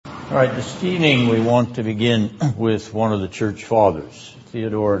All right, this evening we want to begin with one of the church fathers,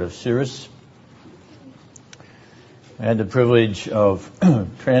 Theodore of Cyrus. I had the privilege of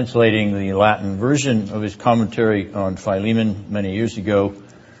translating the Latin version of his commentary on Philemon many years ago.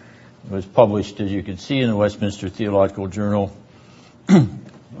 It was published, as you can see, in the Westminster Theological Journal.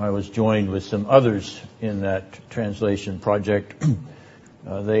 I was joined with some others in that translation project.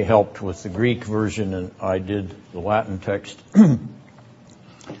 They helped with the Greek version, and I did the Latin text.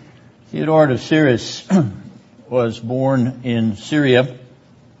 Theodore of Cyrus was born in Syria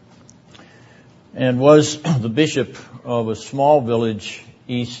and was the bishop of a small village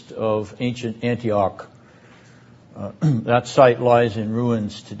east of ancient Antioch. That site lies in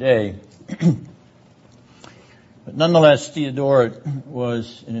ruins today. But nonetheless, Theodore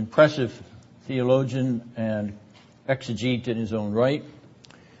was an impressive theologian and exegete in his own right.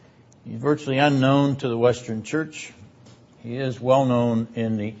 He's virtually unknown to the Western Church. He is well known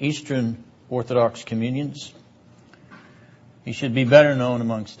in the Eastern Orthodox communions. He should be better known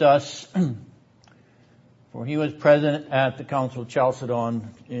amongst us, for he was present at the Council of Chalcedon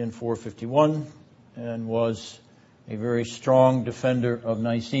in 451 and was a very strong defender of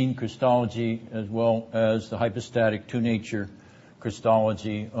Nicene Christology as well as the hypostatic two-nature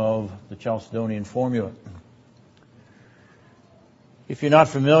Christology of the Chalcedonian formula. If you're not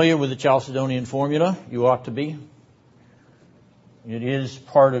familiar with the Chalcedonian formula, you ought to be. It is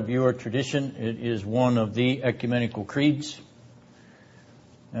part of your tradition. It is one of the ecumenical creeds.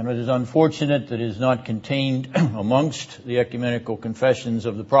 And it is unfortunate that it is not contained amongst the ecumenical confessions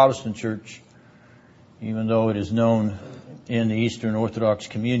of the Protestant Church, even though it is known in the Eastern Orthodox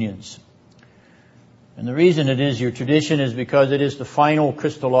communions. And the reason it is your tradition is because it is the final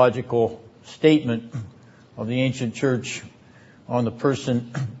Christological statement of the ancient Church on the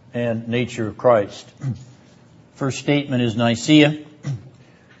person and nature of Christ. First statement is Nicaea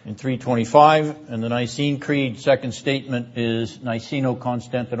in 325, and the Nicene Creed, second statement is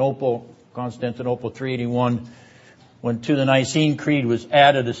Niceno-Constantinople, Constantinople 381, when to the Nicene Creed was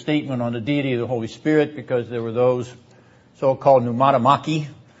added a statement on the deity of the Holy Spirit, because there were those so-called pneumatomachi,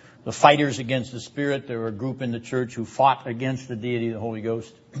 the fighters against the Spirit. There were a group in the church who fought against the deity of the Holy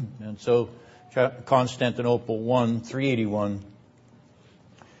Ghost. And so Constantinople 381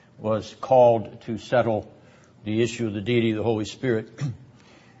 was called to settle the issue of the deity of the Holy Spirit.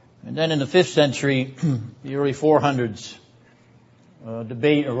 And then in the 5th century, the early 400s,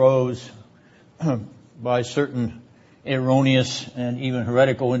 debate arose by certain erroneous and even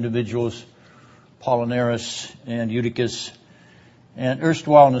heretical individuals, Apollinaris and Eutychus, and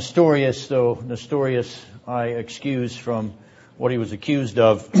erstwhile Nestorius, though Nestorius I excuse from what he was accused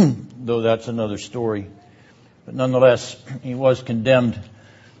of, though that's another story. But nonetheless, he was condemned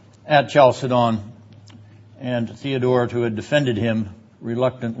at Chalcedon, and Theodore, who had defended him,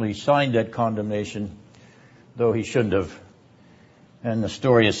 reluctantly signed that condemnation, though he shouldn't have. And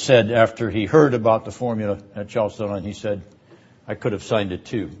Nestorius said, after he heard about the formula at Chalcedon, he said, I could have signed it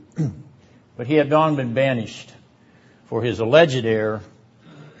too. But he had long been banished for his alleged error,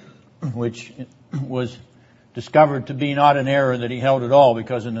 which was discovered to be not an error that he held at all,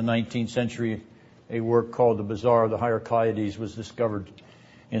 because in the 19th century, a work called the Bazaar of the Hierocleides was discovered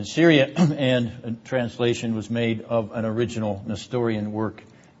in Syria, and a translation was made of an original Nestorian work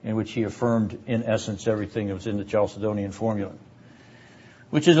in which he affirmed, in essence, everything that was in the Chalcedonian formula.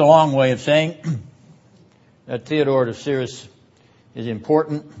 Which is a long way of saying that Theodore of Cyrus is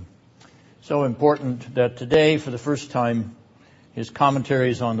important, so important that today, for the first time, his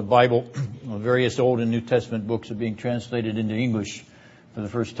commentaries on the Bible, various Old and New Testament books, are being translated into English for the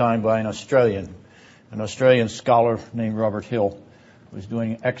first time by an Australian scholar named Robert Hill, was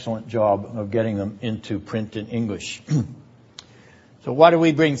doing an excellent job of getting them into print in English. So why do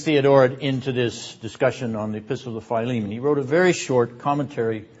we bring Theodore into this discussion on the Epistle to Philemon? He wrote a very short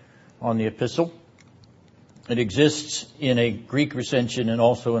commentary on the Epistle. It exists in a Greek recension and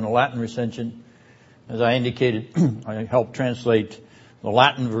also in a Latin recension. As I indicated, I helped translate the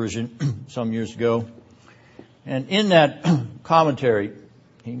Latin version some years ago. And in that commentary,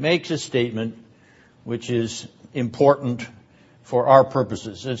 he makes a statement which is important for our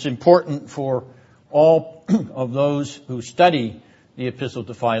purposes. It's important for all of those who study the Epistle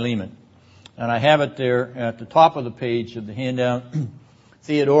to Philemon. And I have it there at the top of the page of the handout.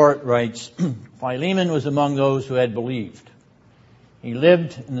 Theodore writes, Philemon was among those who had believed. He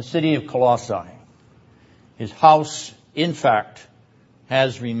lived in the city of Colossae. His house, in fact,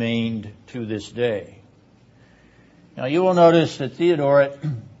 has remained to this day. Now you will notice that Theodore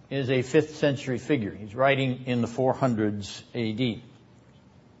is a 5th century figure. He's writing in the 400s A.D.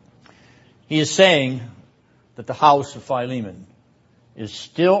 He is saying that the house of Philemon is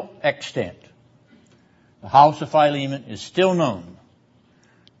still extant. The house of Philemon is still known.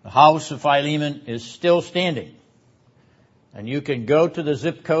 The house of Philemon is still standing. And you can go to the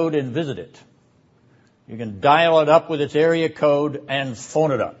zip code and visit it. You can dial it up with its area code and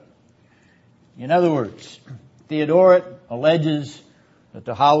phone it up. In other words, Theodoret alleges that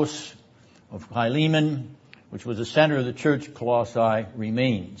the house of Philemon, which was the center of the church of Colossae,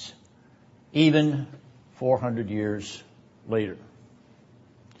 remains, even 400 years later.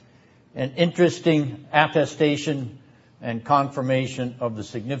 An interesting attestation and confirmation of the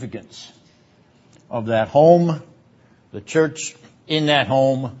significance of that home, the church in that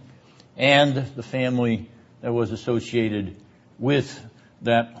home, and the family that was associated with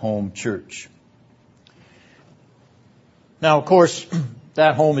that home church. Now, of course,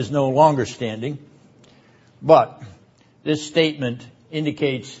 that home is no longer standing, but this statement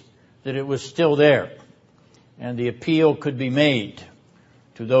indicates that it was still there, and the appeal could be made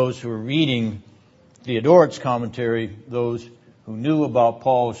to those who are reading Theodoret's commentary, those who knew about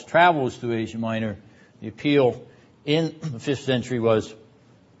Paul's travels through Asia Minor. The appeal in the 5th century was,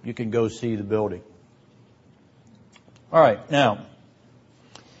 you can go see the building. All right, now,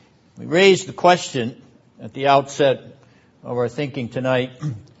 we raised the question at the outset of our thinking tonight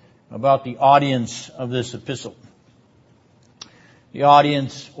about the audience of this epistle. The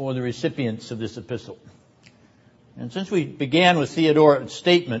audience or the recipients of this epistle. And since we began with Theodoret's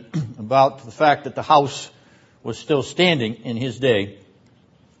statement about the fact that the house was still standing in his day,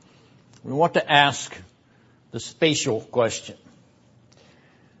 we want to ask the spatial question.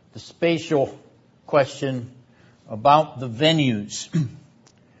 The spatial question about the venues.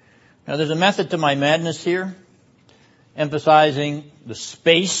 Now, there's a method to my madness here, emphasizing the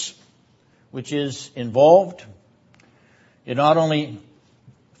space which is involved. It not only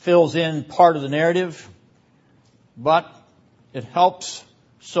fills in part of the narrative, but it helps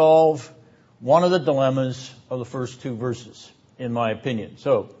solve one of the dilemmas of the first two verses, in my opinion.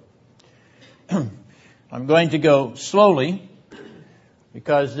 So, I'm going to go slowly,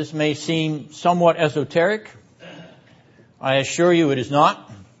 because this may seem somewhat esoteric. I assure you it is not.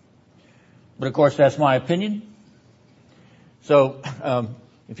 But of course, that's my opinion. So,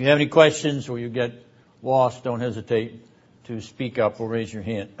 if you have any questions or you get lost, don't hesitate to speak up or raise your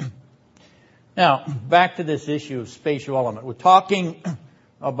hand. Now, back to this issue of spatial element. We're talking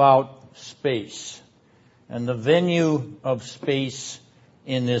about space and the venue of space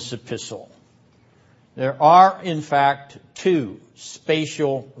in this epistle. There are, in fact, two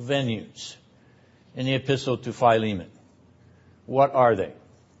spatial venues in the epistle to Philemon. What are they?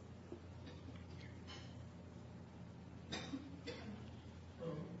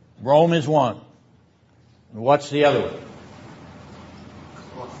 Rome is one. And what's the other one?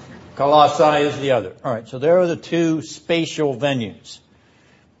 Colossae is the other. All right, so there are the two spatial venues.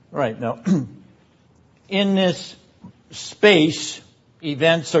 All right, now, in this space,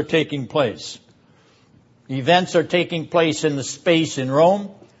 events are taking place. Events are taking place in the space in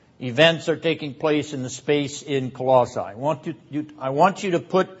Rome. Events are taking place in the space in Colossae. I want you to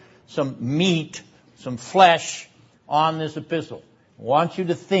put some meat, some flesh on this epistle. I want you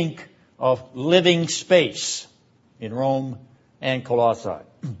to think of living space in Rome and Colossae.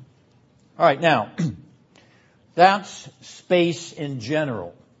 All right, now, that's space in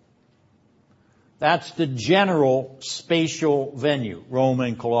general. That's the general spatial venue, Rome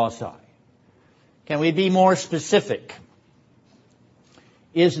and Colossae. Can we be more specific?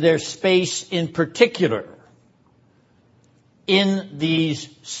 Is there space in particular in these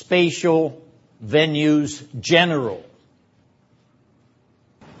spatial venues general?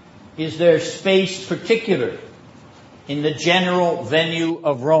 Is there space particular in the general venue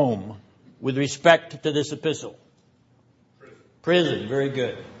of Rome with respect to this epistle? Prison, very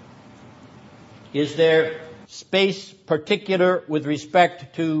good. Is there space particular with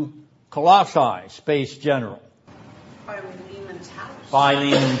respect to Colossae, space general? Philemon's house.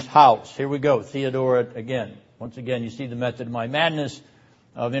 Philemon's house. Here we go, Theodoret again. Once again, you see the method of my madness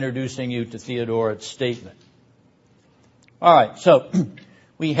of introducing you to Theodoret's statement. All right, so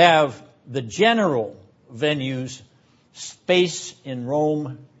we have the general venues, space in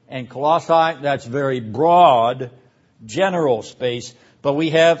Rome and Colossae. That's very broad, general space. But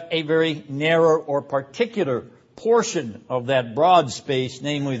we have a very narrow or particular portion of that broad space,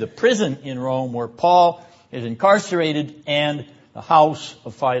 namely the prison in Rome where Paul is incarcerated and the house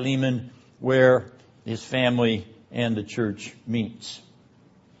of Philemon where his family and the church meets.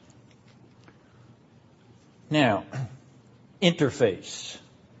 Now, interface.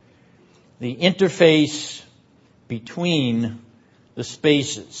 The interface between the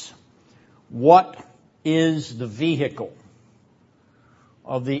spaces. What is the vehicle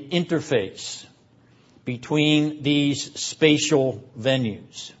of the interface between these spatial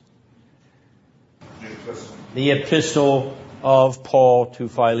venues. The epistle of Paul to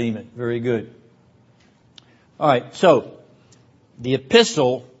Philemon. Very good. All right, so the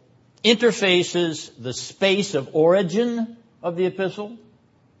epistle interfaces the space of origin of the epistle,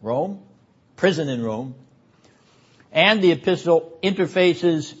 Rome, prison in Rome, and the epistle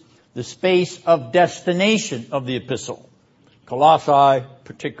interfaces the space of destination of the epistle, Colossae,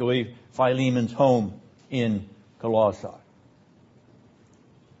 particularly Philemon's home in Colossae.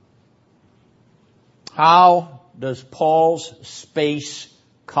 How does Paul's space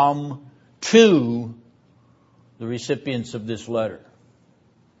come to the recipients of this letter?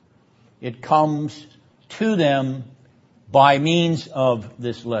 It comes to them by means of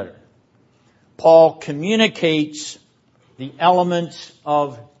this letter. Paul communicates the elements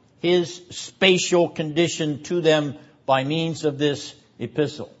of his spatial condition to them by means of this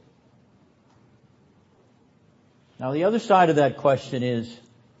epistle. Now, the other side of that question is,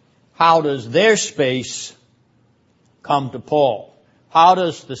 how does their space come to Paul? How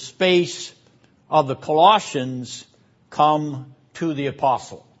does the space of the Colossians come to the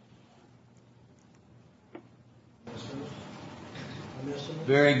apostle?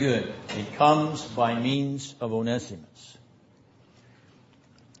 Very good. It comes by means of Onesimus.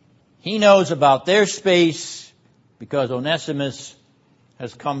 He knows about their space because Onesimus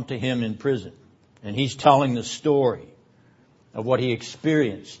has come to him in prison. And he's telling the story of what he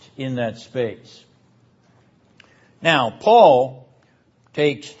experienced in that space. Now, Paul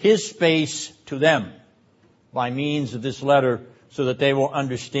takes his space to them by means of this letter so that they will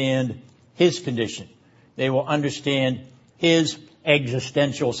understand his condition. They will understand his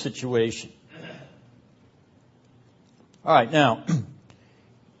existential situation. All right, now,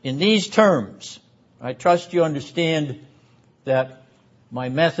 in these terms, I trust you understand that my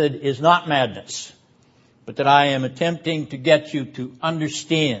method is not madness, but that I am attempting to get you to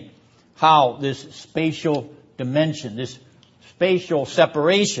understand how this spatial dimension, this spatial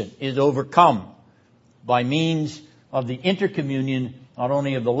separation is overcome by means of the intercommunion, not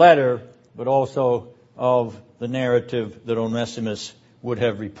only of the letter, but also of the narrative that Onesimus would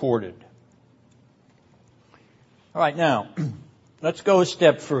have reported. All right, now, let's go a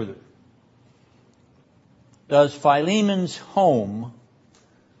step further. Does Philemon's home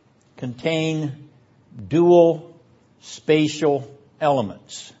contain dual spatial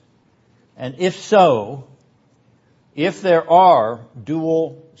elements? And if so, if there are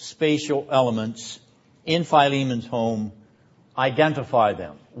dual spatial elements in Philemon's home, identify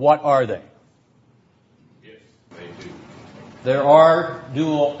them. What are they? Yes, they do. There are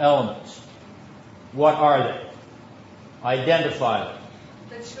dual elements. What are they? Identify them.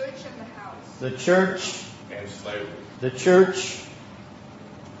 The church and the house. The church. And slavery. The church.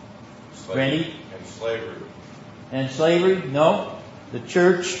 Slavery. And slavery. And slavery? No. The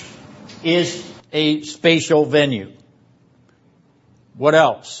church is a spatial venue. What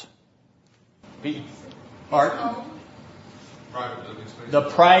else? Pardon? Private living space. The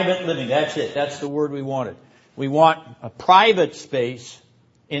private living. That's it. That's the word we wanted. We want a private space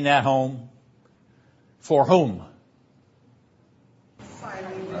in that home. For whom?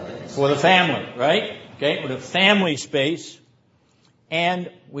 For the family, right? Okay, with a family space.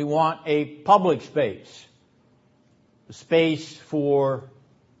 And we want a public space. A space for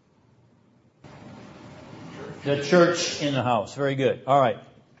the church in the house. Very good. All right.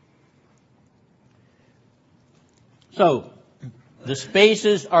 So, the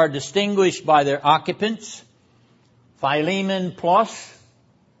spaces are distinguished by their occupants. Philemon plus.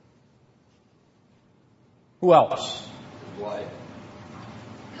 Who else? Why?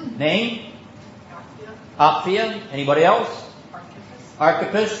 Name? Apphia. Anybody else?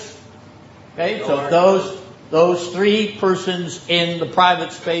 Archippus. Okay, so those three persons in the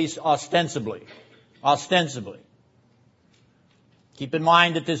private space ostensibly. Keep in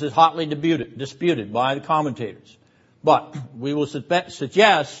mind that this is hotly disputed by the commentators. But we will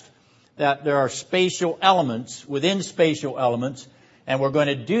suggest that there are spatial elements within spatial elements, and we're going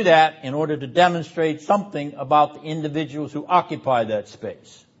to do that in order to demonstrate something about the individuals who occupy that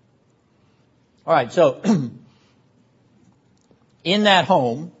space. All right, so in that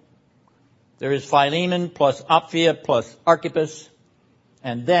home, there is Philemon plus Apphia plus Archippus,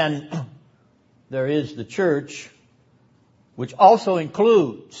 and then there is the church, which also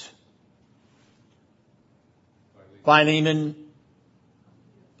includes Philemon,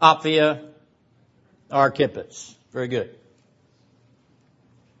 Apphia, Archippus. Very good.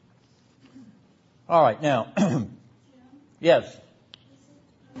 All right, now, yes.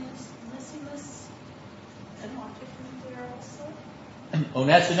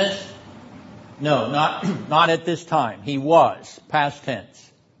 Onesimus? No, not at this time. He was, past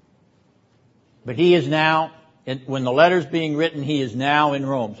tense. But he is now, when the letter's being written, he is now in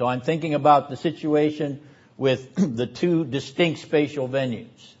Rome. So I'm thinking about the situation with the two distinct spatial venues.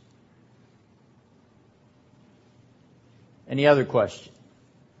 Any other question?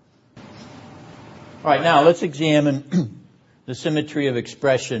 All right, now let's examine the symmetry of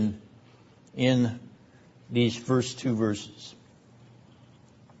expression in these first two verses.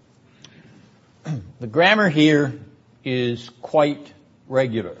 The grammar here is quite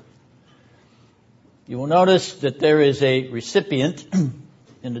regular. You will notice that there is a recipient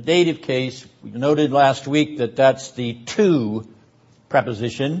in the dative case. We noted last week that that's the to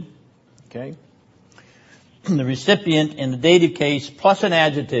preposition. Okay. The recipient in the dative case plus an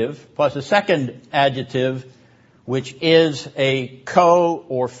adjective, plus a second adjective, which is a co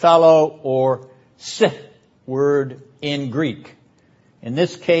or fellow or sy word in Greek. In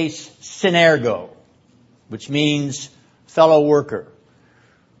this case, synergo, which means fellow worker.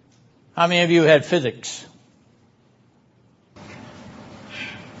 How many of you had physics?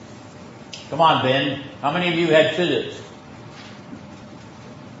 Come on, Ben. How many of you had physics?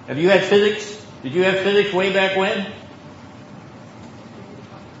 Have you had physics? Did you have physics way back when?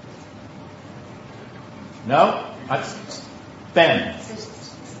 No? Ben.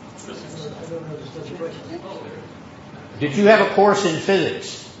 Did you have a course in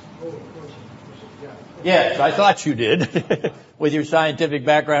physics? Yes, I thought you did, with your scientific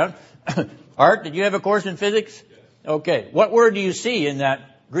background. Art, did you have a course in physics? Okay. What word do you see in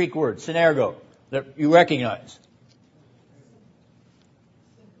that Greek word, synergo, that you recognize?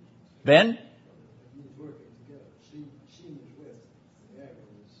 Ben?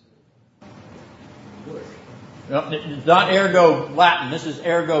 No, it's not ergo Latin. This is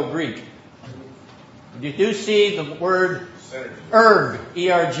ergo Greek. You do see the word erg,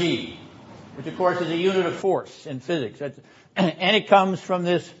 E-R-G, which of course is a unit of force in physics. And it comes from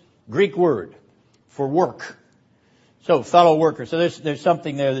this Greek word for work. So, fellow worker. So there's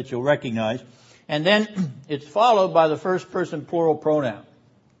something there that you'll recognize. And then it's followed by the first person plural pronoun,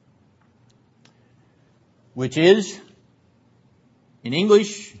 which is, in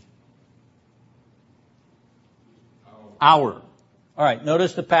English, our. All right,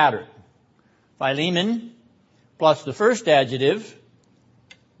 notice the pattern. Philemon plus the first adjective,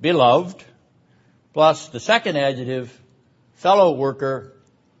 beloved, plus the second adjective, fellow worker,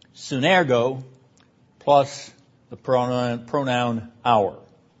 synergo, plus the pronoun our.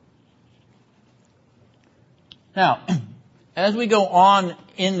 Now, as we go on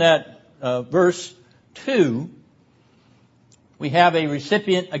in that verse 2, we have a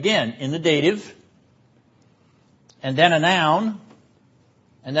recipient again in the dative, and then a noun,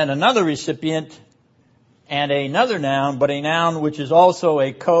 and then another recipient, and another noun, but a noun which is also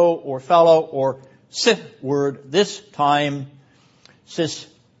a co or fellow or sy word, this time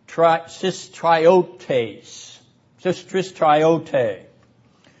sistriote,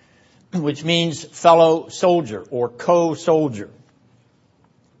 which means fellow soldier or co-soldier.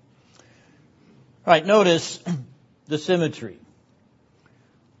 All right, notice the symmetry.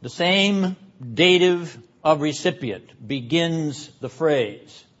 The same dative of recipient begins the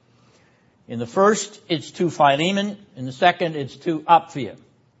phrase. In the first, it's to Philemon. In the second, it's to Apphia.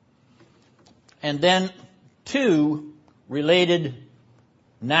 And then two related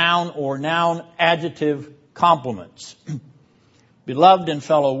noun or noun adjective complements. Beloved and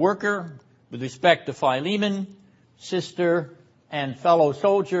fellow worker with respect to Philemon, sister and fellow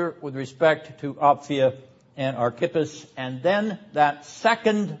soldier with respect to Apphia and Archippus. And then that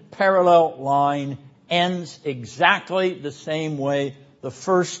second parallel line ends exactly the same way the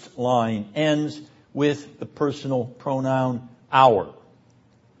first line ends, with the personal pronoun our.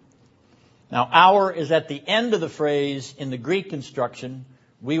 Now, our is at the end of the phrase in the Greek construction.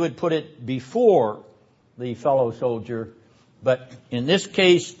 We would put it before the fellow soldier, but in this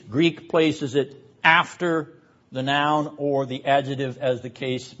case, Greek places it after the noun or the adjective, as the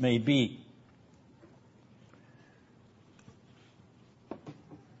case may be.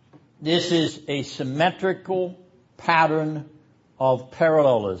 This is a symmetrical pattern of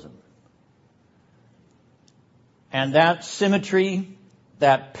parallelism. And that symmetry,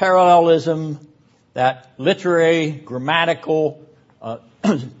 that parallelism, that literary, grammatical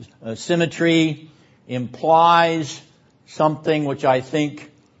symmetry implies something which I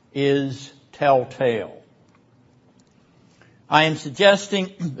think is telltale. I am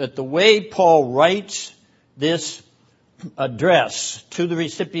suggesting that the way Paul writes this address to the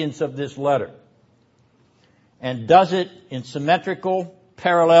recipients of this letter, and does it in symmetrical,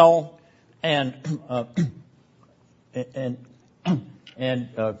 parallel, and and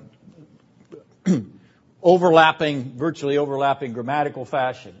virtually overlapping grammatical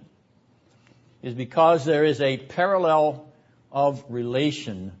fashion is because there is a parallel of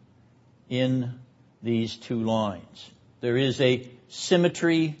relation in these two lines. There is a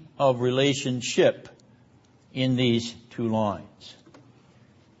symmetry of relationship in these two lines.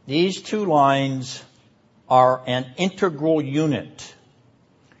 These two lines are an integral unit.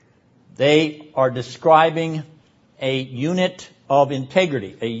 They are describing a unit of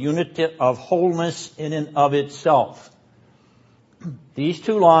integrity, a unit of wholeness in and of itself. These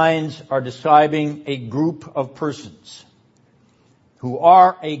two lines are describing a group of persons who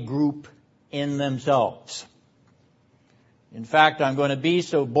are a group in themselves. In fact, I'm going to be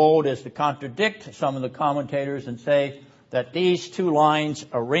so bold as to contradict some of the commentators and say that these two lines,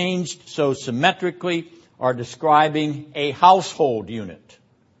 arranged so symmetrically, are describing a household unit.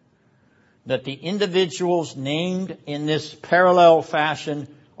 That the individuals named in this parallel fashion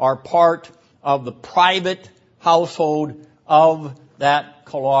are part of the private household of that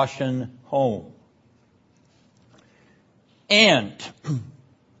Colossian home. And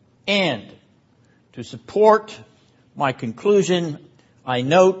to support my conclusion, I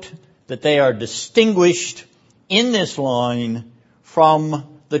note that they are distinguished in this line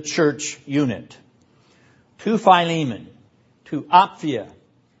from the church unit. To Philemon, to Apphia,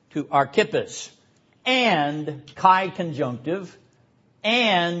 to Archippus, and Chi conjunctive,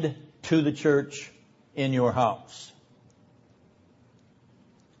 and to the church in your house.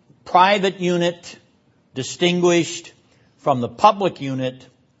 Private unit distinguished from the public unit.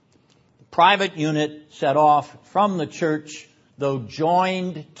 The private unit set off from the church, though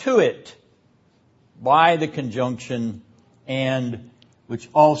joined to it by the conjunction, and which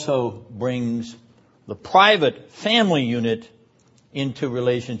also brings the private family unit into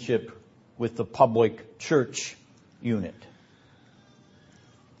relationship with the public church unit.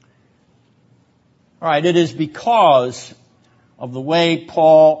 All right, it is because of the way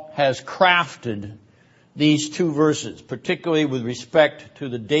Paul has crafted these two verses, particularly with respect to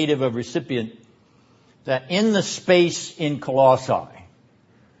the dative of recipient, that in the space in Colossae,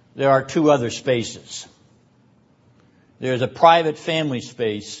 there are two other spaces. There's a private family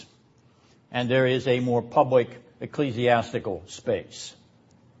space, and there is a more public ecclesiastical space.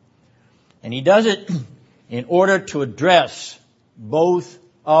 And he does it in order to address both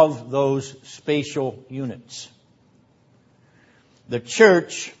of those spatial units. The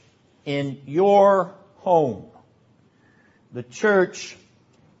church in your home. The church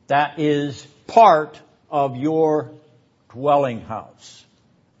that is part of your dwelling house.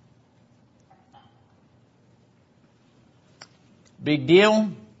 Big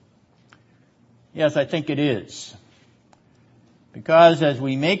deal? Yes, I think it is. Because as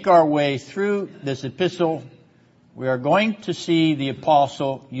we make our way through this epistle, we are going to see the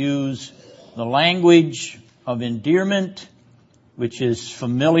apostle use the language of endearment, which is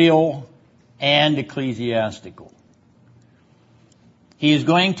familial and ecclesiastical. He is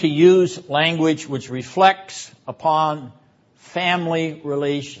going to use language which reflects upon family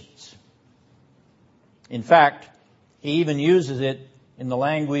relations. In fact, he even uses it in the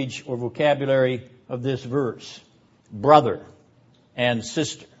language or vocabulary of this verse, brother and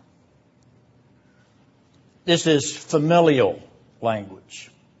sister. This is familial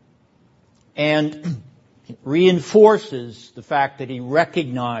language. And it reinforces the fact that he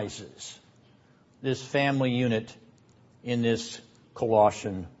recognizes this family unit in this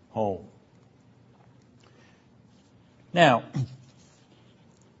Colossian home. Now,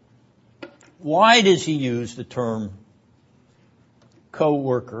 why does he use the term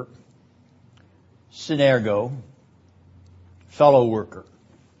co-worker, synergo, fellow worker?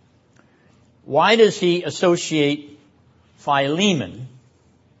 Why does he associate Philemon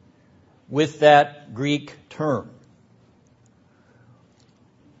with that Greek term?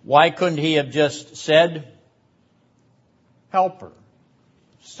 Why couldn't he have just said helper,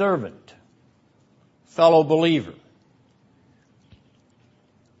 servant, fellow believer?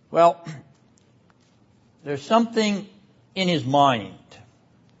 Well, there's something in his mind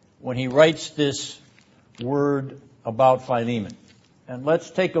when he writes this word about Philemon. And let's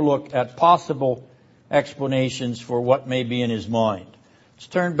take a look at possible explanations for what may be in his mind. Let's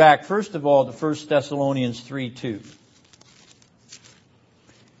turn back, first of all, to 1 Thessalonians 3:2.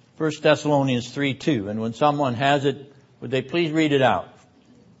 1 Thessalonians 3:2. And when someone has it, would they please read it out?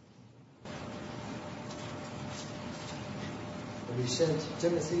 And we sent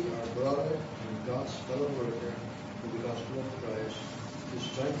Timothy, our brother and God's fellow worker, in the gospel of Christ, to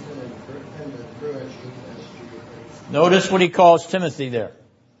strengthen and encourage you as to your faith. Notice what he calls Timothy there.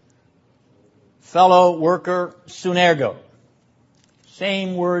 Fellow worker, synergo.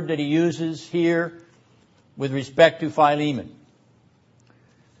 Same word that he uses here with respect to Philemon.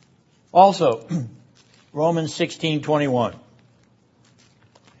 Also, Romans 16:21.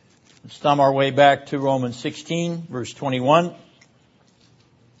 Let's thumb our way back to Romans 16, verse 21.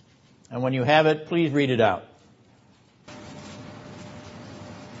 And when you have it, please read it out.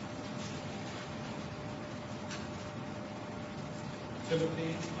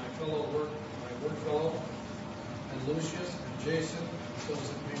 Timothy, my work fellow, and Lucius and Jason, those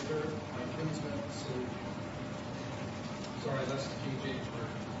that maker, my kinsmen, salute you. Sorry, that's the King James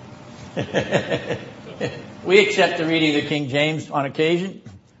version. We accept the reading of the King James on occasion.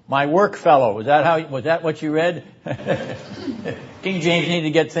 My work fellow, was that what you read? King James needed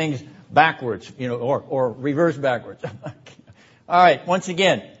to get things backwards, or reverse backwards. All right, once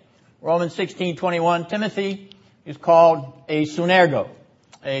again, Romans 16:21, Timothy is called a sunergo,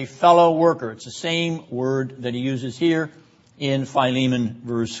 a fellow worker. It's the same word that he uses here in Philemon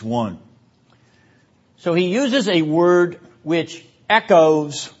verse 1. So he uses a word which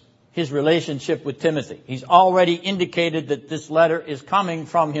echoes his relationship with Timothy. He's already indicated that this letter is coming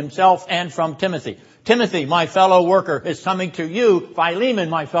from himself and from Timothy. Timothy, my fellow worker, is coming to you. Philemon,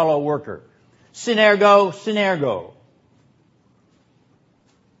 my fellow worker. Synergo, synergo.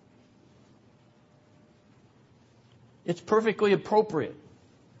 It's perfectly appropriate.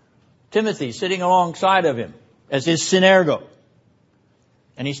 Timothy sitting alongside of him as his synergo.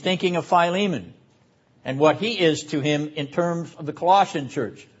 And he's thinking of Philemon and what he is to him in terms of the Colossian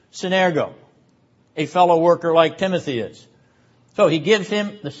church. Synergo, a fellow worker like Timothy is. So he gives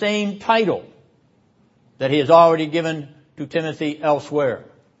him the same title that he has already given to Timothy elsewhere.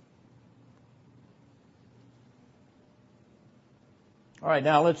 All right,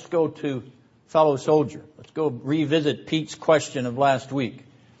 now let's go to fellow soldier. Let's go revisit Pete's question of last week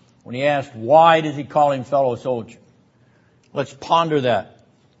when he asked, why does he call him fellow soldier? Let's ponder that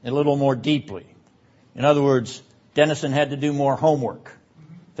a little more deeply. In other words, Dennison had to do more homework.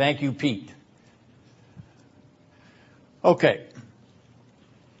 Thank you, Pete. Okay.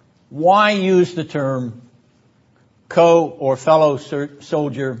 Why use the term or fellow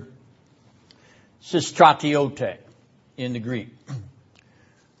soldier systratiote in the Greek? All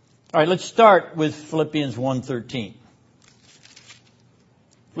right, let's start with Philippians 1:13.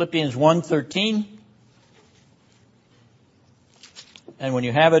 Philippians 1:13. And when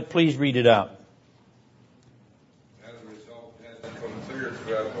you have it, please read it out. As a result, it has become clear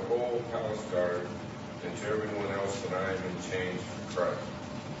throughout the whole palace guard and to everyone else that I am in chains for Christ.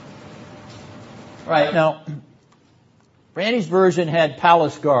 All right, now, Randy's version had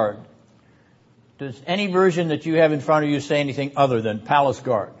palace guard. Does any version that you have in front of you say anything other than palace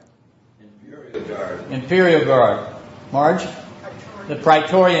guard? Imperial guard. Imperial guard. Marge? The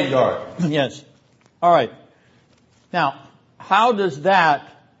Praetorian guard. Yes. All right. Now, how does that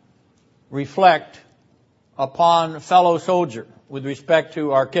reflect upon fellow soldier with respect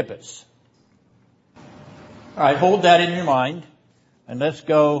to Archippus? All right, hold that in your mind, and let's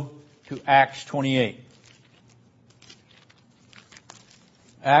go to Acts 28.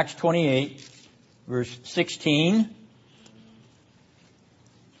 Acts 28, verse 16.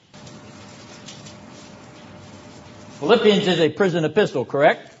 Philippians is a prison epistle,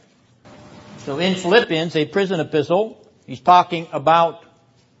 correct? So in Philippians, a prison epistle, he's talking about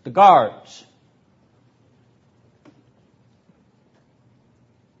the guards.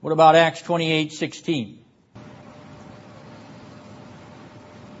 What about Acts 28:16?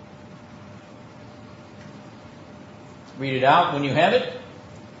 Read it out when you have it.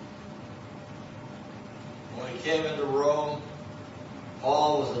 When he came into Rome,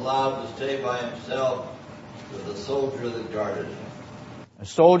 Paul was allowed to stay by himself with a soldier that guarded him. A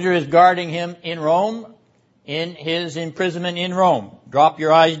soldier is guarding him in Rome, in his imprisonment in Rome. Drop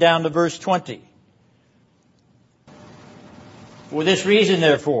your eyes down to verse 20. For this reason,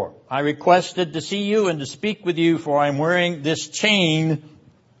 therefore, I requested to see you and to speak with you, for I am wearing this chain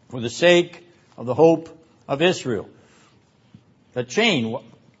for the sake of the hope of Israel. The chain.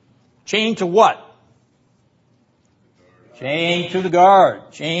 Chain to what? Chain to the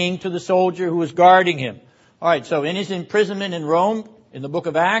guard. Chain to the soldier who is guarding him. All right, so in his imprisonment in Rome, in the book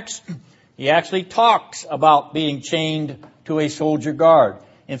of Acts, he actually talks about being chained to a soldier guard.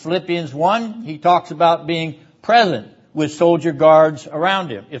 In Philippians 1, he talks about being present with soldier guards around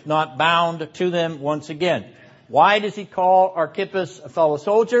him, if not bound to them once again. Why does he call Archippus a fellow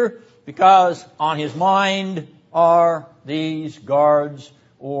soldier? Because on his mind are these guards,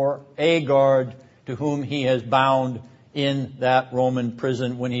 or a guard to whom he has bound in that Roman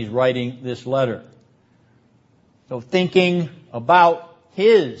prison when he's writing this letter. So thinking about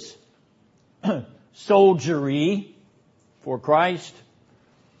his soldiery for Christ,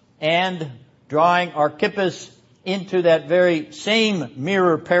 and drawing Archippus into that very same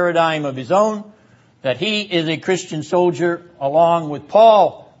mirror paradigm of his own, that he is a Christian soldier along with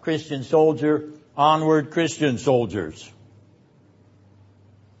Paul, Christian soldier, onward Christian soldiers.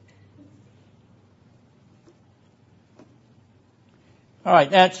 All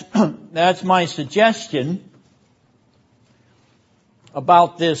right, that's my suggestion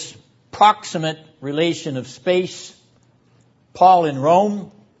about this proximate relation of space. Paul in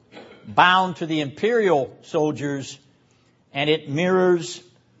Rome, bound to the imperial soldiers, and it mirrors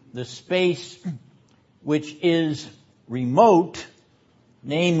the space which is remote,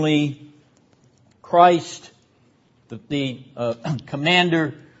 namely Christ, the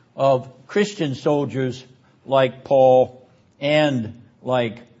commander of Christian soldiers like Paul and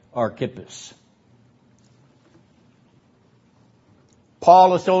like Archippus.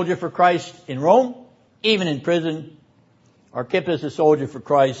 Paul, a soldier for Christ in Rome, even in prison. Archippus, a soldier for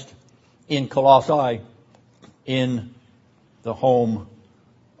Christ in Colossae, in the home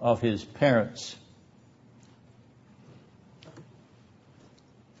of his parents.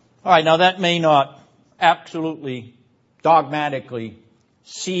 All right, now that may not absolutely dogmatically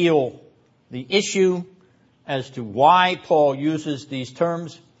seal the issue as to why Paul uses these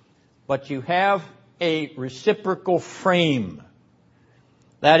terms, but you have a reciprocal frame.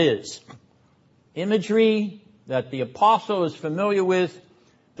 That is, imagery that the apostle is familiar with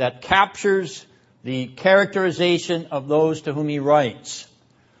that captures the characterization of those to whom he writes.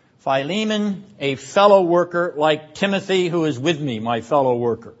 Philemon, a fellow worker like Timothy, who is with me, my fellow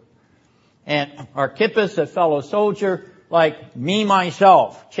worker. And Archippus, a fellow soldier like me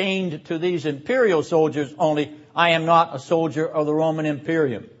myself, chained to these imperial soldiers, only I am not a soldier of the Roman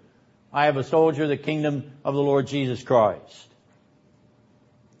Imperium. I am a soldier of the kingdom of the Lord Jesus Christ.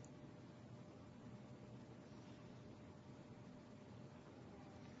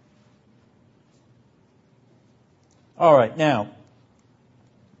 All right, now,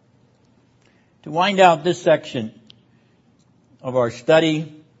 to wind out this section of our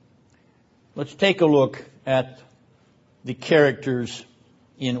study, let's take a look at the characters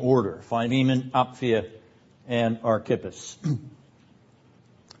in order. Philemon, Apphia, and Archippus.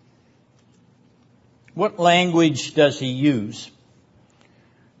 What language does he use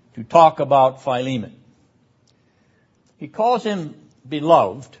to talk about Philemon? He calls him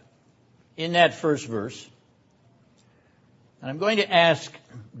beloved in that first verse. And I'm going to ask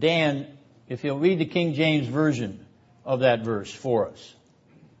Dan if he'll read the King James Version of that verse for us.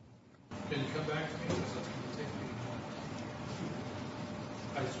 Can you come back to me? Because that's going to take me a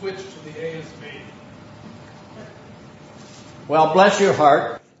moment. I switched to the ASV. Well, bless your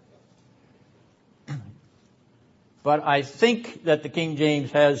heart. But I think that the King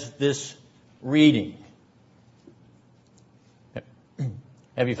James has this reading.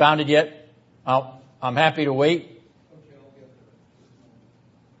 Have you found it yet? I'm happy to wait. Okay, I'll get there.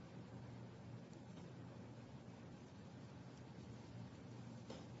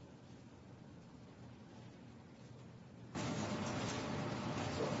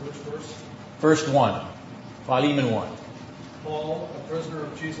 So, which verse? First one. Philemon 1. Paul, a prisoner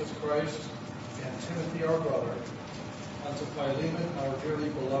of Jesus Christ, and Timothy, our brother, unto Philemon, our dearly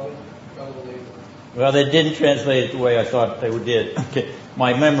beloved fellow laborer. Well, they didn't translate it the way I thought they did. Okay.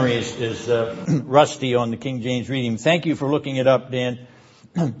 My memory is rusty on the King James reading. Thank you for looking it up, Dan.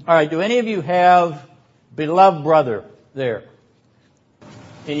 All right. Do any of you have beloved brother there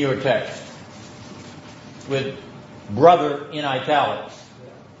in your text with brother in italics?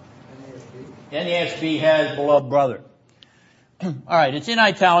 NASB has beloved brother. All right. It's in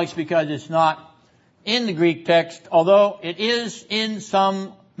italics because it's not in the Greek text, although it is in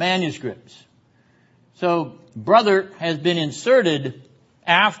some manuscripts. So, brother has been inserted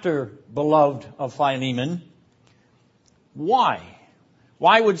after beloved of Philemon. Why?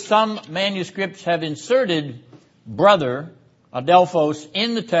 Why would some manuscripts have inserted brother, adelphos,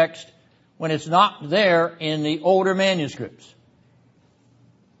 in the text when it's not there in the older manuscripts?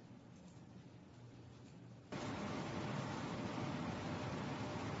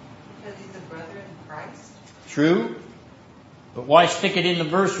 Because he's a brother in Christ? True. But why stick it in the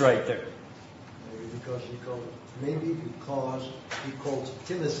verse right there? Maybe because he calls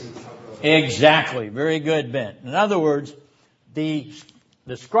Timothy our brother. Exactly. Very good, Ben. In other words, the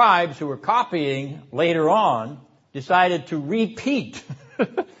scribes who were copying later on decided to repeat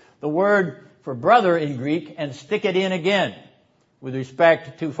the word for brother in Greek and stick it in again with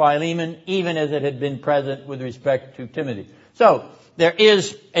respect to Philemon, even as it had been present with respect to Timothy. So, there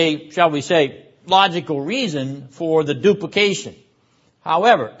is a, shall we say, logical reason for the duplication.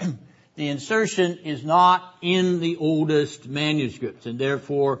 However, the insertion is not in the oldest manuscripts and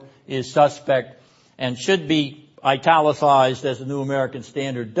therefore is suspect and should be italicized as the New American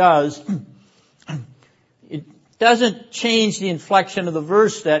Standard does. It doesn't change the inflection of the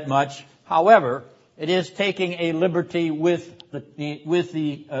verse that much. However, it is taking a liberty with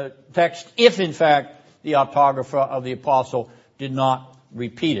the text if, in fact, the autographer of the apostle did not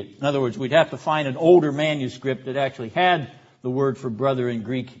repeat it. In other words, we'd have to find an older manuscript that actually had the word for brother in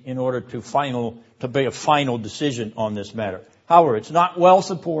Greek in order to be a final decision on this matter. However, it's not well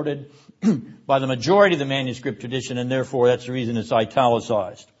supported by the majority of the manuscript tradition, and therefore that's the reason it's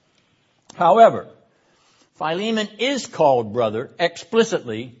italicized. However, Philemon is called brother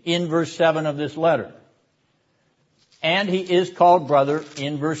explicitly in verse 7 of this letter. And he is called brother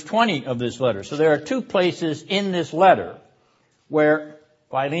in verse 20 of this letter. So there are two places in this letter where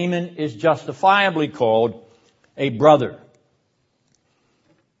Philemon is justifiably called a brother.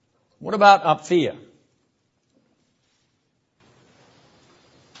 What about Apphia?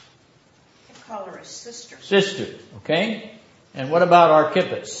 I call her a sister. Sister, okay? And what about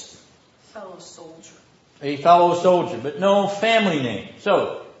Archippus? Fellow soldier. A fellow soldier, but no family name.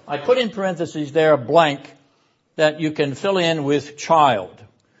 So I put in parentheses there a blank that you can fill in with child.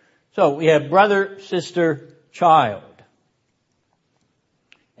 So we have brother, sister, child.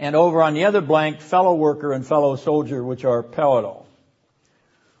 And over on the other blank, fellow worker and fellow soldier, which are peladol.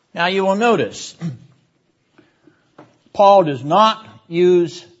 Now you will notice, Paul does not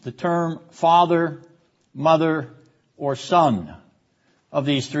use the term father, mother, or son of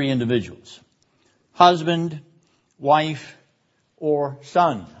these three individuals. Husband, wife, or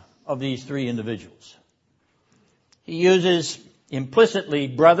son of these three individuals. He uses implicitly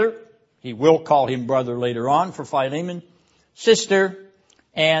brother, he will call him brother later on for Philemon, sister,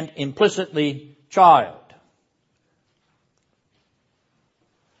 and implicitly child.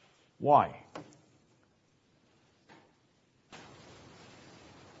 Why?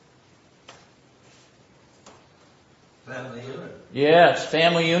 Family unit. Yes,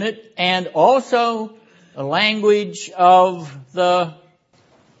 family unit, and also the language of the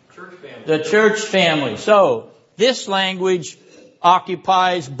church family. So, this language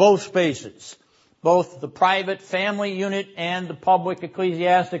occupies both spaces, both the private family unit and the public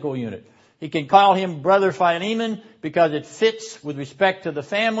ecclesiastical unit. He can call him Brother Philemon because it fits with respect to the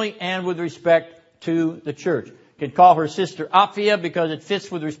family and with respect to the church. He can call her sister Apphia because it fits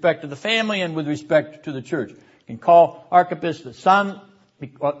with respect to the family and with respect to the church. He can call Archippus the son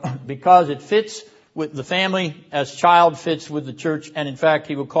because it fits with the family as child fits with the church. And in fact,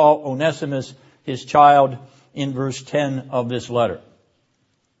 he will call Onesimus his child in verse 10 of this letter.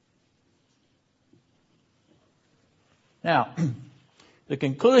 Now, the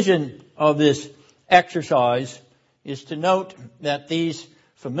conclusion of this exercise is to note that these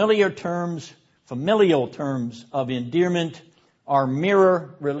familial terms of endearment are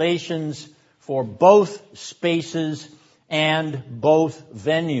mirror relations for both spaces and both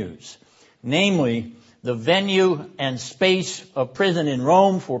venues. Namely, the venue and space of prison in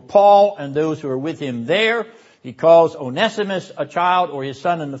Rome for Paul and those who are with him there. He calls Onesimus a child or his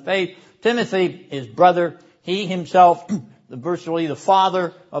son in the faith. Timothy, his brother. He himself, virtually the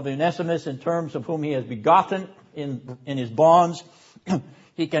father of Onesimus in terms of whom he has begotten in his bonds.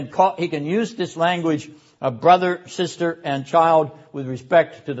 He can use this language of brother, sister, and child with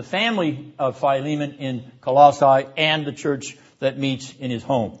respect to the family of Philemon in Colossae and the church that meets in his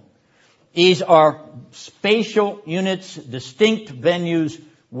home. These are spatial units, distinct venues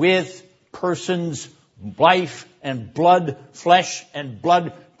with persons, life and blood, flesh and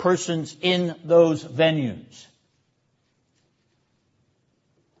blood persons in those venues.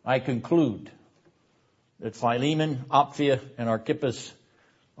 I conclude that Philemon, Apphia, and Archippus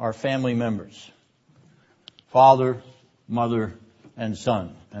are family members. Father, mother, and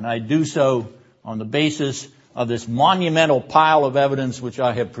son. And I do so on the basis of this monumental pile of evidence which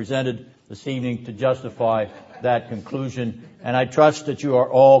I have presented this evening to justify that conclusion. And I trust that you are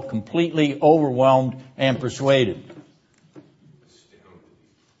all completely overwhelmed and persuaded.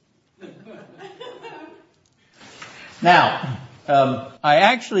 Now, I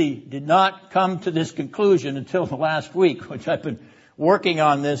actually did not come to this conclusion until the last week, which I've been working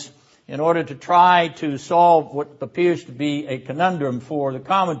on this in order to try to solve what appears to be a conundrum for the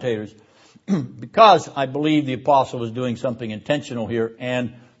commentators, because I believe the apostle is doing something intentional here,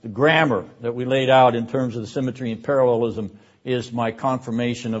 and the grammar that we laid out in terms of the symmetry and parallelism is my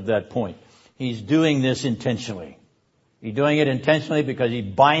confirmation of that point. He's doing this intentionally. He's doing it intentionally because he's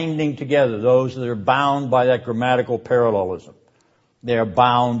binding together those that are bound by that grammatical parallelism. They are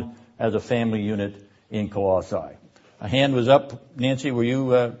bound as a family unit in Colossae. A hand was up. Nancy, were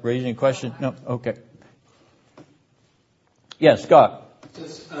you raising a question? No? Okay. Yes, Scott.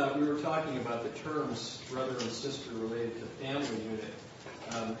 Since we were talking about the terms brother and sister related to family unit,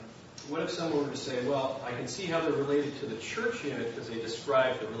 what if someone were to say, well, I can see how they're related to the church unit because they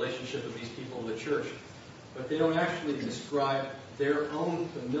describe the relationship of these people in the church, but they don't actually describe their own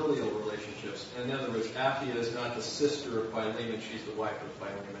familial relationships. And in other words, Apphia is not the sister of Philemon, she's the wife of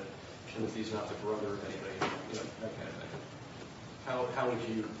Philemon. Timothy's not the brother of anybody, that kind of thing. How would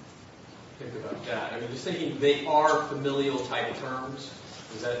you think about that? I mean, just thinking they are familial type terms.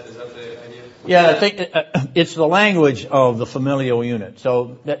 Is that the idea? Yeah, I think it's the language of the familial unit.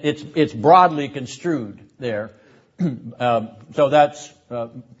 So it's broadly construed there. So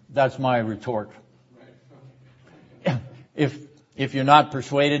that's my retort. If you're not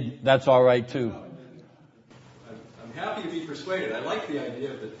persuaded, that's all right too. I'm happy to be persuaded. I like the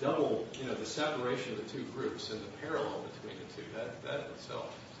idea of the double, the separation of the two groups and the parallel between the two. That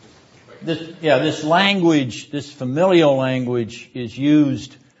itself. This language, this familial language, is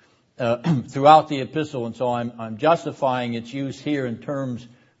used throughout the epistle, and so I'm justifying its use here in terms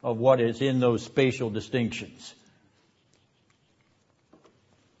of what is in those spatial distinctions.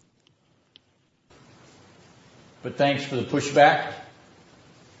 But thanks for the pushback.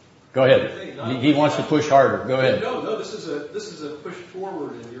 Go ahead. He wants to push harder. Go ahead. No. This is a push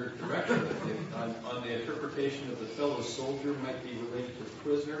forward in your direction. I think on the interpretation of the fellow soldier might be related to the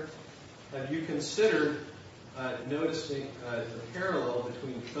prisoner. Have you considered noticing the parallel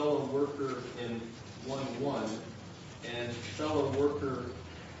between fellow worker in 1:1 and fellow workers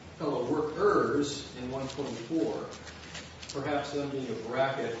in 1:24? Perhaps them being a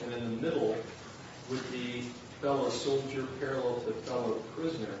bracket, and in the middle would be fellow soldier parallel to fellow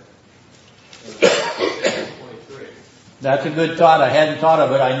prisoner. 23. That's a good thought. I hadn't thought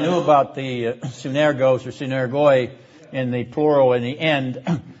of it. I knew about the synergos or synergoi in the plural in the end.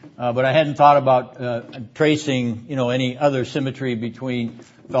 But I hadn't thought about tracing, any other symmetry between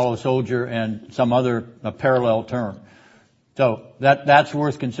fellow soldier and some other parallel term. So that's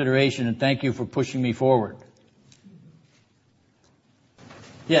worth consideration, and thank you for pushing me forward.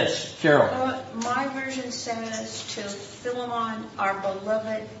 Yes, Cheryl. My version says to Philemon, our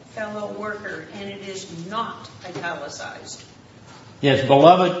beloved fellow worker, and it is not italicized. Yes,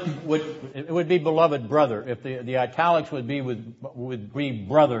 beloved would be beloved brother. If the italics would be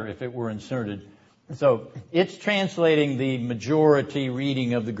brother if it were inserted. So it's translating the majority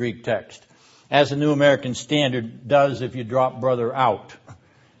reading of the Greek text, as the New American Standard does if you drop brother out.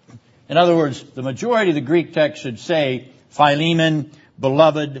 In other words, the majority of the Greek text should say Philemon,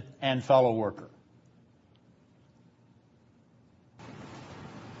 beloved, and fellow worker.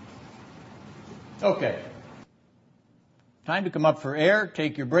 Okay. Time to come up for air.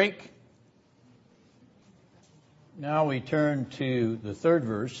 Take your break. Now we turn to the third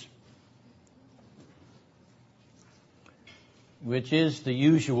verse, which is the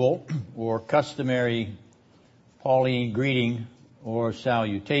usual or customary Pauline greeting or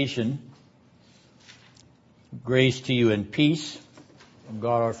salutation. Grace to you and peace from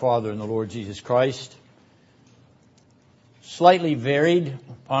God our Father and the Lord Jesus Christ. Slightly varied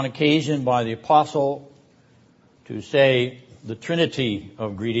on occasion by the apostle to say the Trinity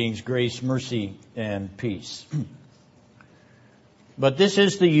of greetings, grace, mercy, and peace. But this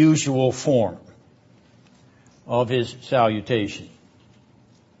is the usual form of his salutation.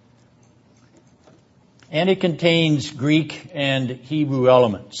 And it contains Greek and Hebrew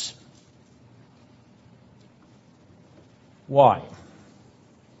elements. Why?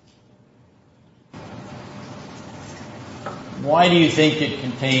 Why do you think it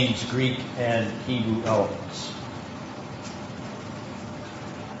contains Greek and Hebrew elements?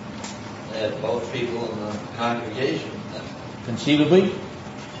 Both people in the congregation. Conceivably.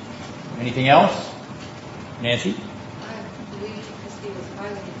 Anything else? Nancy? I believe because he was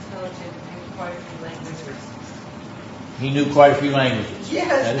highly intelligent and quite a few languages. He knew quite a few languages. Yes.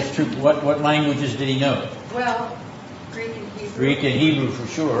 That is true. What languages did he know? Well, Greek and Hebrew. Greek and Hebrew for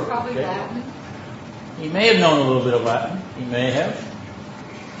sure. Probably Okay. Latin. He may have known a little bit of Latin. He may have.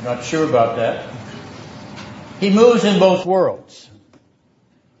 I'm not sure about that. He moves in both worlds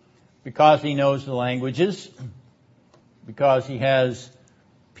because he knows the languages, because he has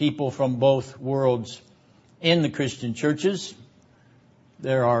people from both worlds in the Christian churches.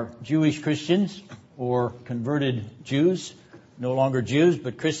 There are Jewish Christians or converted Jews, no longer Jews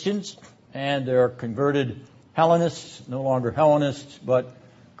but Christians, and there are converted Hellenists, no longer Hellenists but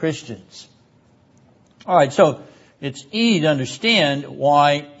Christians. All right, so it's easy to understand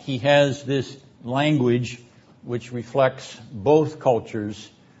why he has this language which reflects both cultures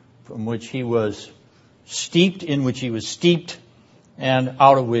from which he was steeped, in which he was steeped, and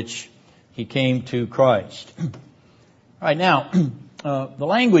out of which he came to Christ. All right, now, the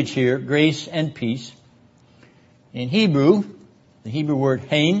language here, grace and peace, in Hebrew, the Hebrew word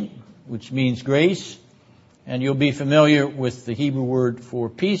hain, which means grace, and you'll be familiar with the Hebrew word for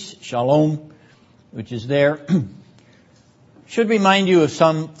peace, shalom, which is there, should remind you of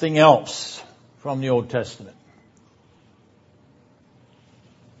something else from the Old Testament.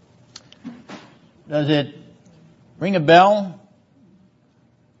 Does it ring a bell?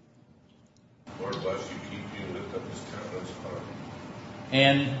 Lord bless you, keep you, and lift up his countenance upon you.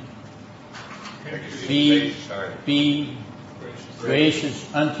 And Make his be, face shine. be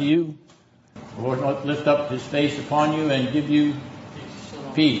gracious unto you. The Lord lift up his face upon you and give you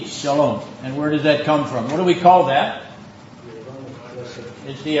peace. Shalom. And where does that come from? What do we call that?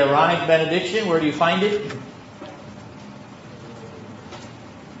 It's the Aaronic benediction. Where do you find it?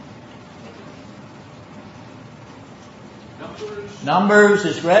 Numbers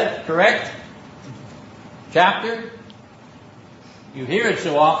is correct. Chapter. You hear it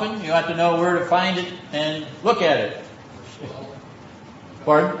so often, you have to know where to find it and look at it.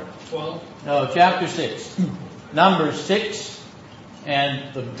 Pardon? 12. No, chapter 6. Numbers 6.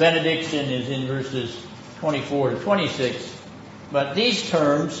 And the benediction is in verses 24 to 26. But these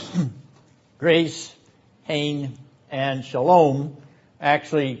terms, grace, hain, and shalom,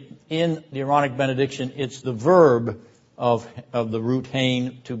 actually in the Aaronic benediction, it's the verb of the root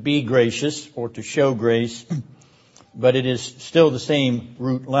hain, to be gracious or to show grace. But it is still the same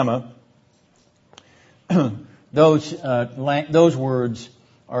root lemma. Those words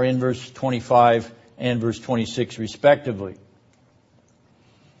are in verse 25 and verse 26 respectively.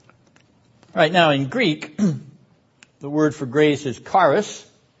 Right now in Greek, the word for grace is charis,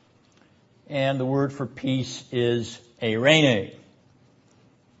 and the word for peace is eirene.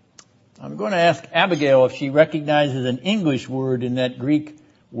 I'm going to ask Abigail if she recognizes an English word in that Greek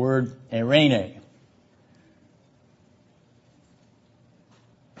word eirene.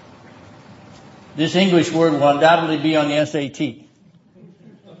 This English word will undoubtedly be on the SAT.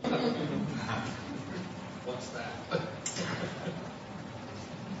 What's that?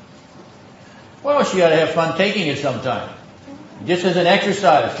 Well, she ought to have fun taking it sometime. Just as an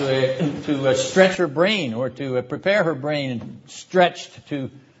exercise to stretch her brain or to prepare her brain stretched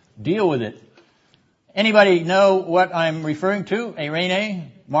to deal with it. Anybody know what I'm referring to? Eirene?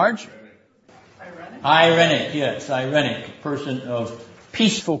 Marge? Irenic, yes, irenic, person of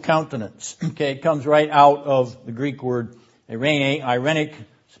peaceful countenance. Okay, it comes right out of the Greek word eirene, irenic,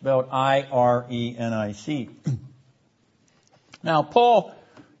 spelled I-R-E-N-I-C. Now, Paul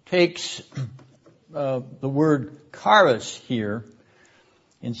takes the word charis here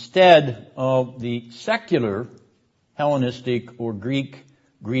instead of the secular Hellenistic or Greek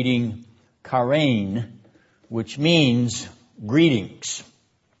greeting chairein, which means greetings.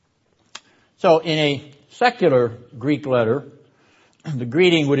 So in a secular Greek letter, the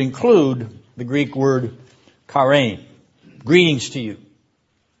greeting would include the Greek word chairein, greetings to you,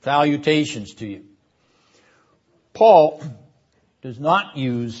 salutations to you. Paul does not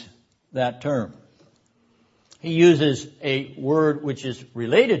use that term. He uses a word which is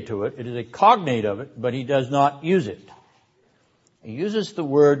related to it. It is a cognate of it, but he does not use it. He uses the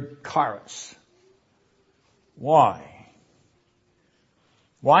word charis. Why?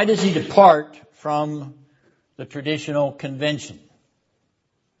 Why does he depart from the traditional convention?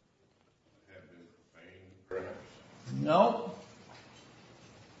 No.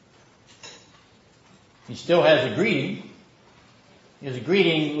 He still has a greeting. He has a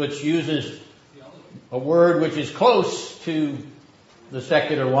greeting which uses a word which is close to the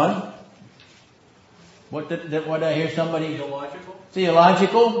secular one. What did I hear somebody? Theological?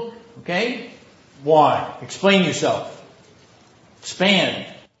 Theological. Okay. Why? Explain yourself. Expand.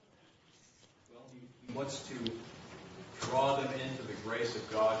 Well, he wants to draw them into the grace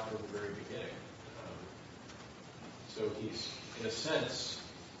of God from the very beginning. So he's, in a sense,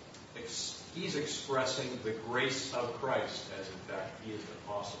 he's expressing the grace of Christ as, in fact, he is the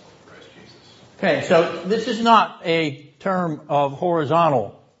apostle of Christ Jesus. Okay, so this is not a term of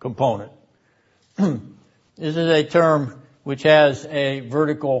horizontal component. This is a term which has a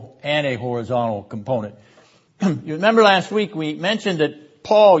vertical and a horizontal component. You remember last week we mentioned that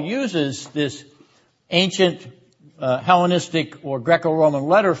Paul uses this ancient Hellenistic or Greco-Roman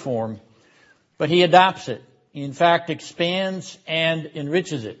letter form, but he adopts it. He in fact expands and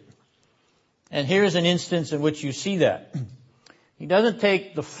enriches it. And here's an instance in which you see that. He doesn't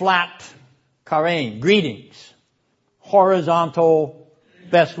take the flat chairein, greetings, horizontal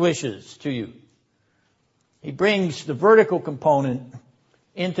best wishes to you. He brings the vertical component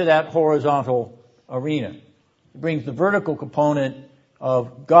into that horizontal arena. He brings the vertical component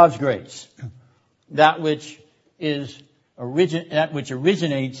of God's grace, that which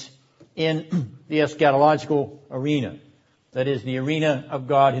originates in the eschatological arena, that is the arena of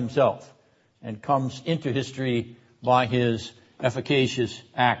God Himself, and comes into history by His efficacious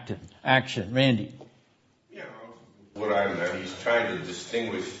action. Randy. Yeah, what I meant, he's trying to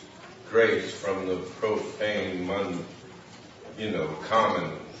distinguish grace from the profane,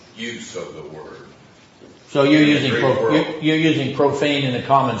 common use of the word. So you're using profane in a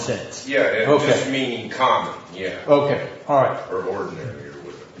common sense. Yeah, okay. Just meaning common. Yeah. Okay. All right. Or ordinary or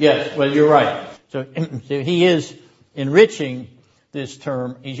whatever. Yes. Well, you're right. So he is enriching this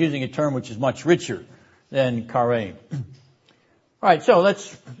term. He's using a term which is much richer than charein. All right. So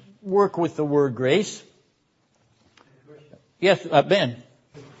let's work with the word grace. Yes, Ben.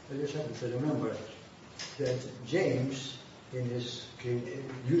 I just happen to remember that James uses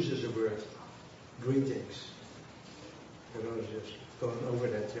the word greetings. I was just going over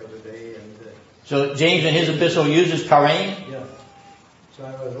that the other day, and so James in his epistle uses charein. Yeah. So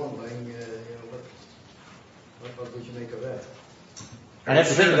I was wondering, what would you make of that? I'd have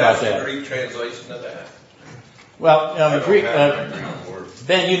to think about that. That's the Greek translation of that. Well, Greek.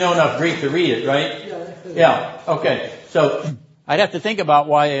 Ben, you know enough Greek to read it, right? Yeah. Yeah. Okay. So I'd have to think about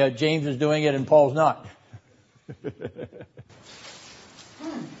why James is doing it and Paul's not.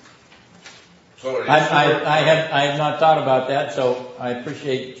 I have not thought about that, so I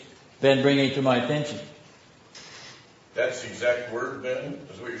appreciate Ben bringing it to my attention. That's the exact word, Ben?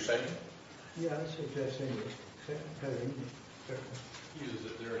 Is what you're saying? Yeah, that's what I'm saying. Uses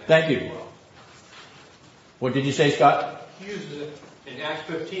it there in Thank Acts you. as well. What did you say, Scott? He uses it in Acts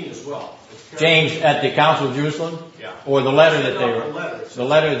 15 as well. James at the Council of Jerusalem? Yeah. Or the letter that they write? The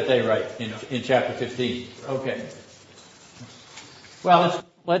letter that they write in chapter 15. Okay. Well,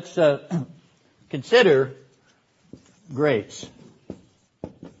 let's consider grace.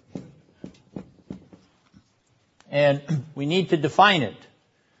 And we need to define it.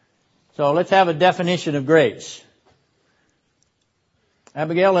 So let's have a definition of grace.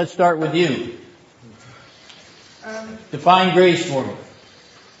 Abigail, let's start with you. Define grace for me.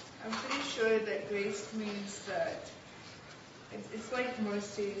 I'm pretty sure that grace means that it's like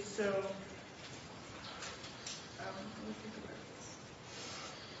mercy, so let me think about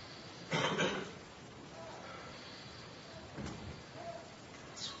this.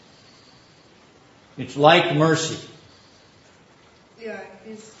 It's like mercy. Yeah,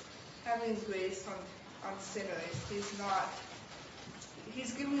 he's having grace on sinners.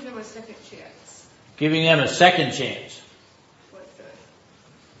 He's giving them a second chance. Giving them a second chance. What's that?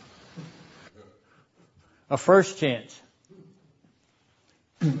 A first chance.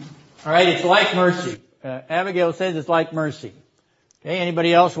 All right, it's like mercy. Abigail says it's like mercy. Okay,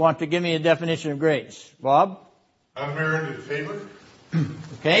 anybody else want to give me a definition of grace? Bob? Unmerited favor.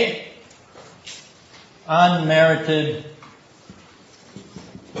 Okay. Unmerited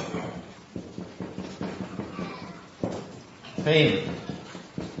favor.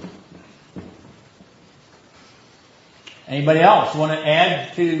 Anybody else want to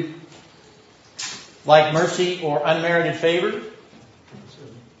add to like mercy or unmerited favor?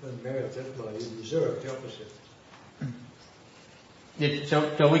 Unmerited, well, you deserve the opposite.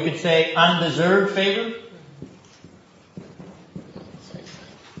 So we could say undeserved favor?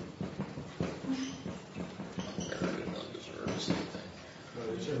 No,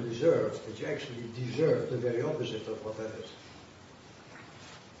 it's undeserved, but you actually deserve the very opposite of what that is.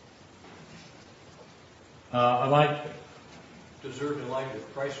 Deserved in light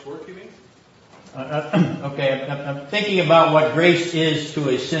of Christ's work, you mean? Okay, I'm thinking about what grace is to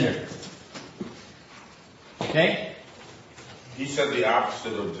a sinner. Okay? He said the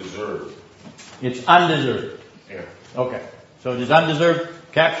opposite of deserved. It's undeserved. Yeah. Okay. So does undeserved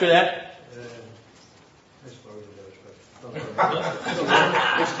capture that? I suppose it does, but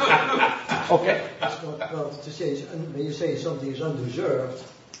Okay. well, to say when you say something is undeserved,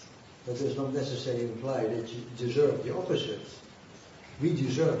 that does not necessarily imply that you deserve the opposite. We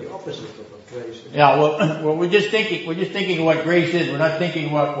deserve the opposite of what grace is. Yeah, well, we're just thinking of what grace is. We're not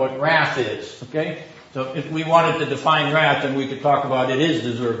thinking what wrath is. Okay? So if we wanted to define wrath, then we could talk about it is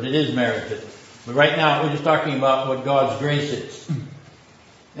deserved, it is merited. But right now, we're just talking about what God's grace is.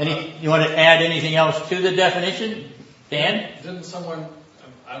 You want to add anything else to the definition? Dan? Didn't someone,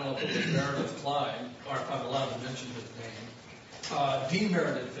 I don't know if it was Meredith Klein, or if I'm allowed to mention his name,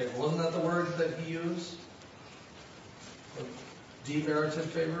 demerited favor. Wasn't that the word that he used? Demerited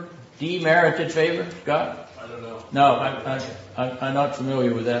favor? Demerited favor? God? I don't know. No, I'm not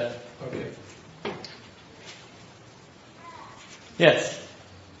familiar with that. Okay. Yes.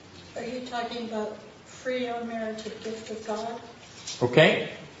 Are you talking about free unmerited gift of God? Okay.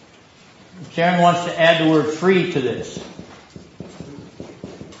 Sharon wants to add the word free to this.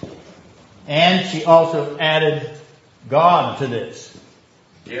 And she also added God to this.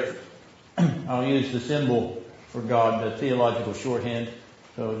 Gift. I'll use the symbol for God, the theological shorthand.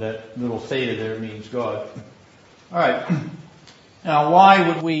 So that little theta there means God. All right. Now, why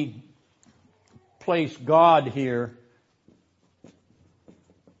would we place God here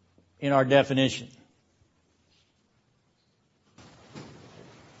in our definition?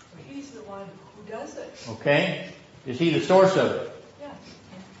 He's the one who does it. Okay. Is he the source of it? Yes.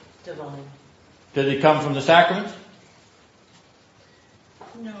 Divine. Does it come from the sacraments?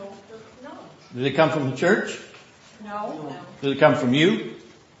 No. Does it come from the church? No. Does it come from you?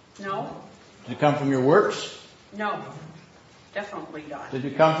 No. Does it come from your works? No. Definitely not. Does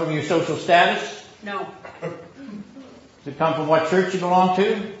it come from your social status? No. Does it come from what church you belong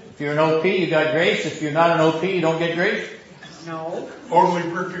to? If you're an OP, you got grace. If you're not an OP, you don't get grace? No. Only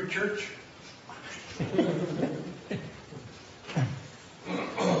perfect church?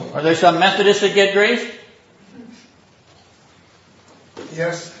 Are there some Methodists that get grace?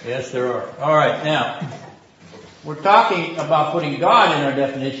 Yes. Yes, there are. All right, now, we're talking about putting God in our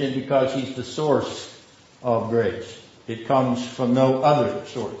definition because He's the source of grace. It comes from no other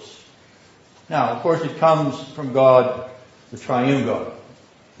source. Now, of course, it comes from God, the triune God,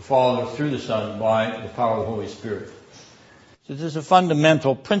 the Father through the Son by the power of the Holy Spirit. So this is a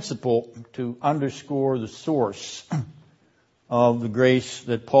fundamental principle to underscore the source of the grace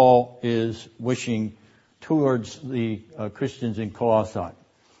that Paul is wishing towards the Christians in Colossae.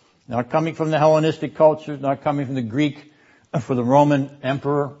 Not coming from the Hellenistic culture, not coming from the Greek, for the Roman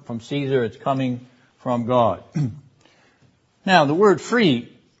emperor, from Caesar, it's coming from God. Now, the word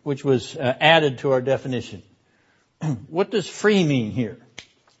free, which was added to our definition. What does free mean here?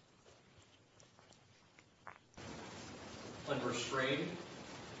 Unrestrained.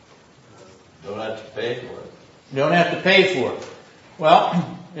 Don't have to pay for it. You don't have to pay for it. Well,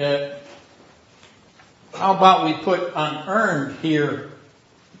 how about we put unearned here?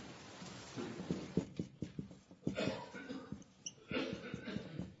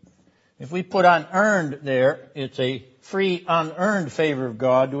 If we put unearned there, it's a free, unearned favor of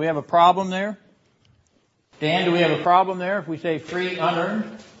God. Do we have a problem there? Dan, do we have a problem there if we say free,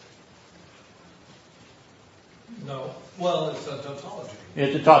 unearned? No. Well, it's a tautology.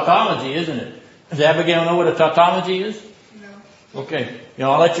 It's a tautology, isn't it? Does Abigail know what a tautology is? No. Okay.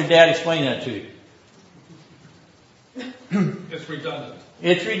 I'll let your dad explain that to you. It's redundant.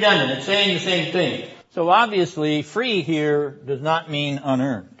 It's redundant. It's saying the same thing. So obviously, free here does not mean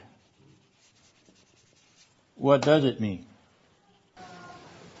unearned. What does it mean?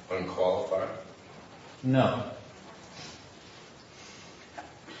 Unqualified. No.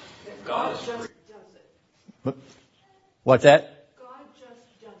 God is free. Does it. What's that? God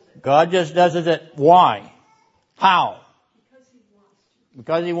just does it. God just does it. Why? How? Because He wants to.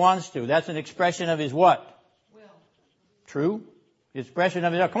 Because He wants to. That's an expression of His what? Will. True? The expression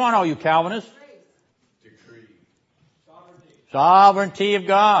of His... Come on, all you Calvinists. Decree. Sovereignty of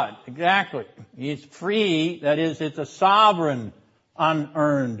God. Exactly. He's free. That is, it's a sovereign,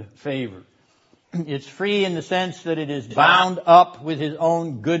 unearned favor. It's free in the sense that it is bound up with His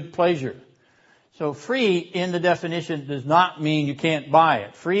own good pleasure. So free in the definition does not mean you can't buy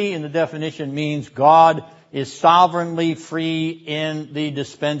it. Free in the definition means God is sovereignly free in the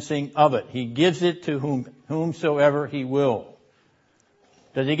dispensing of it. He gives it to whomsoever He will.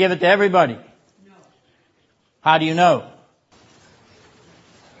 Does He give it to everybody? No. How do you know?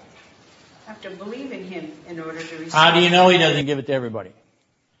 Have to believe in Him in order to receive. How do you know He doesn't give it to everybody?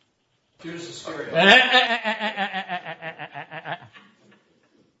 Here's the story.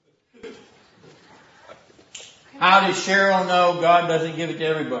 How does Cheryl know God doesn't give it to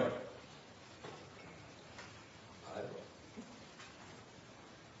everybody?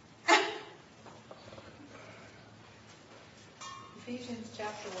 Ephesians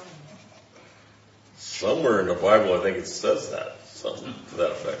chapter 1. Somewhere in the Bible, I think it says that. Something to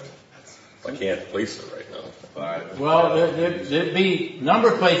that effect. I can't place it right now. Well, there'd be a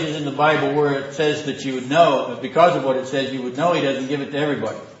number of places in the Bible where it says that you would know, but because of what it says, you would know He doesn't give it to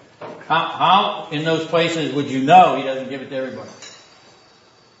everybody. How in those places would you know He doesn't give it to everybody?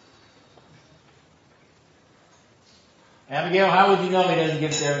 Abigail, how would you know He doesn't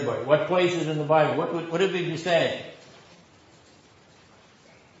give it to everybody? What places in the Bible? What did He say?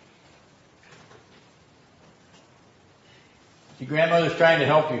 Your grandmother's trying to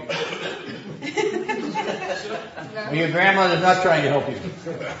help you. Well, your grandmother's not trying to help you.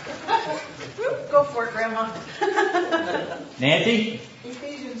 Go for it, Grandma. Nancy?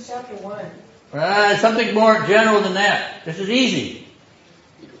 Ephesians chapter 1. Something more general than that. This is easy.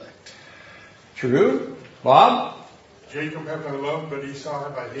 Elect. True. Bob? Jacob have I loved, but Esau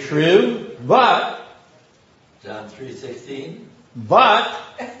have I hated. True. But, John 3:16.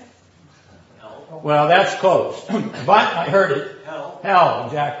 well, that's close. But, I heard it. Hell,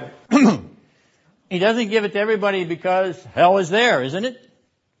 exactly. He doesn't give it to everybody because hell is there, isn't it?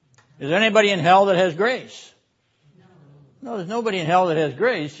 Is there anybody in hell that has grace? No, there's nobody in hell that has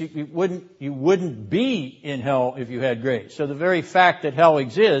grace. You wouldn't be in hell if you had grace. So the very fact that hell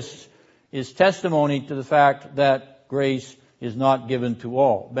exists is testimony to the fact that grace is not given to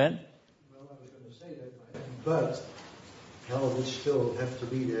all. Ben? Well, I was going to say that, but hell would still have to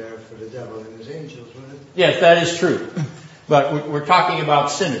be there for the devil and his angels, wouldn't it? Yes, that is true. But we're talking about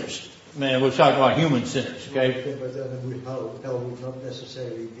sinners. Man, we're talking about human sinners, okay? But then hell would not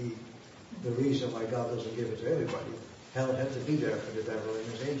necessarily be the reason why God doesn't give it to everybody. Hell had to be there for the devil and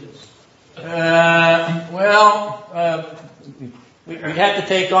his angels. We'd have to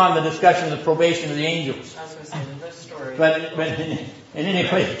take on the discussion of the probation of the angels. I was going to say, in this story, But in any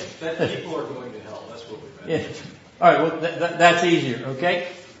case, that people are going to hell. That's what we've been. yeah. All right, well, that's easier, okay?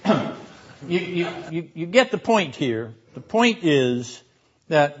 You get the point here. The point is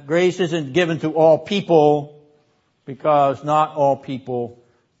that grace isn't given to all people because not all people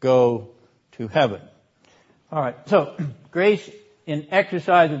go to heaven. All right, so grace in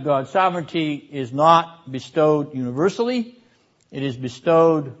exercise of God's sovereignty is not bestowed universally. It is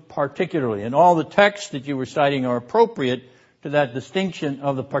bestowed particularly. And all the texts that you were citing are appropriate to that distinction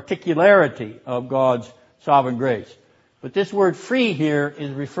of the particularity of God's sovereign grace. But this word free here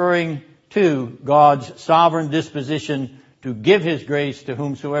is referring to God's sovereign disposition to give His grace to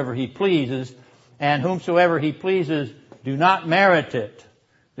whomsoever He pleases, and whomsoever He pleases do not merit it.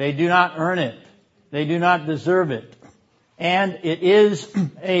 They do not earn it. They do not deserve it. And it is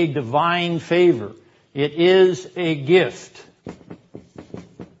a divine favor. It is a gift.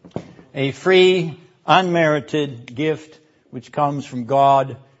 A free, unmerited gift which comes from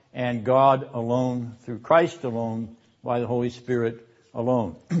God and God alone, through Christ alone, by the Holy Spirit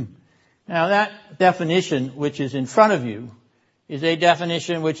alone. Now that definition which is in front of you is a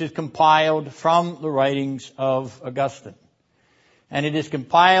definition which is compiled from the writings of Augustine. And it is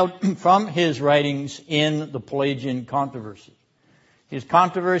compiled from his writings in the Pelagian controversy. His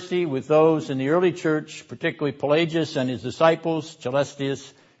controversy with those in the early church, particularly Pelagius and his disciples,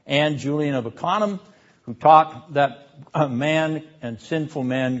 Celestius and Julian of Econom, who taught that man and sinful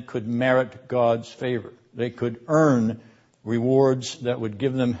men could merit God's favor. They could earn rewards that would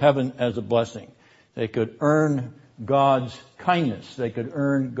give them heaven as a blessing. They could earn God's kindness. They could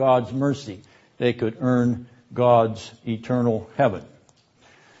earn God's mercy. They could earn God's eternal heaven.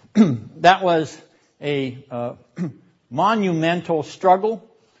 That was a monumental struggle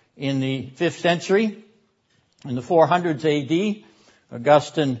in the 5th century. In the 400s AD,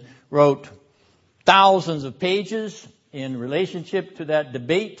 Augustine wrote thousands of pages in relationship to that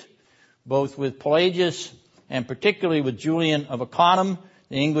debate, both with Pelagius and particularly with Julian of Econom.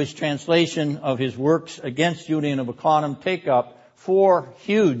 The English translation of his works against Julian of Econom take up 4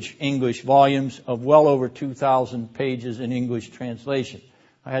 huge English volumes of well over 2,000 pages in English translation.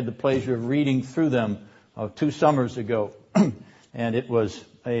 I had the pleasure of reading through them 2 summers ago, and it was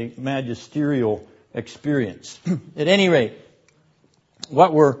a magisterial experience. At any rate,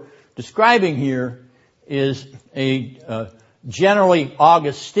 what we're describing here is a generally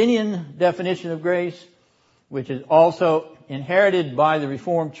Augustinian definition of grace, which is also inherited by the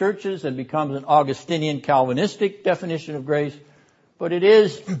Reformed churches and becomes an Augustinian Calvinistic definition of grace. But it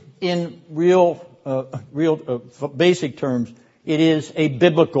is, in real basic terms, it is a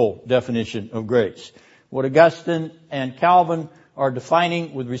biblical definition of grace. What Augustine and Calvin are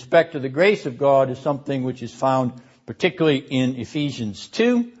defining with respect to the grace of God is something which is found particularly in Ephesians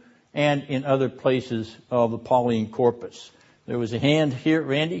 2 and in other places of the Pauline corpus. There was a hand here,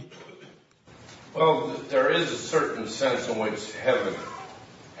 Randy. Well, there is a certain sense in which heaven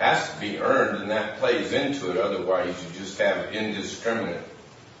has to be earned, and that plays into it. Otherwise, you just have indiscriminate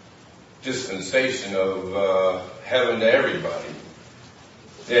dispensation of heaven to everybody.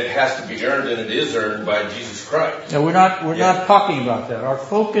 It has to be earned, and it is earned by Jesus Christ. No, we're not talking about that. Our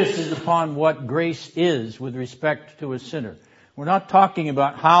focus is upon what grace is with respect to a sinner. We're not talking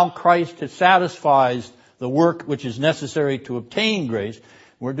about how Christ satisfies the work which is necessary to obtain grace.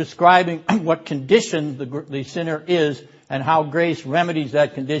 We're describing what condition the sinner is and how grace remedies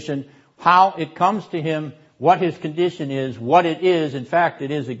that condition, how it comes to him, what his condition is, what it is. In fact,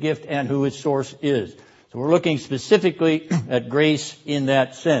 it is a gift, and who its source is. So we're looking specifically at grace in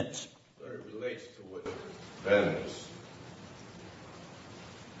that sense. But it relates to what Ben was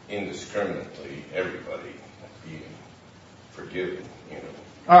indiscriminately everybody being forgiven,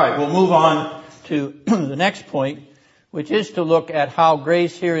 All right, we'll move on to the next point, which is to look at how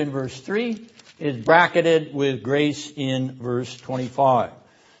grace here in verse 3 is bracketed with grace in verse 25.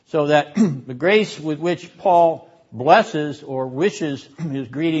 So that the grace with which Paul blesses or wishes his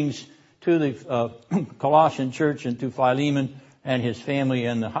greetings to the Colossian church and to Philemon and his family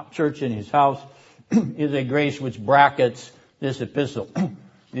and the church in his house is a grace which brackets this epistle.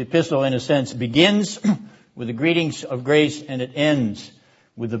 The epistle, in a sense, begins with the greetings of grace and it ends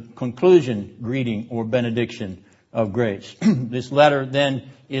with the conclusion greeting or benediction of grace. This letter then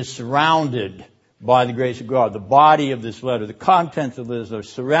is surrounded by the grace of God. The body of this letter, the contents of this are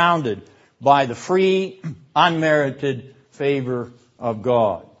surrounded by the free, unmerited favor of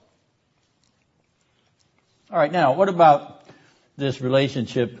God. All right, now, what about this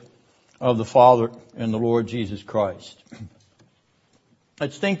relationship of the Father and the Lord Jesus Christ?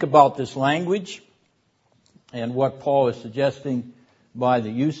 Let's think about this language and what Paul is suggesting by the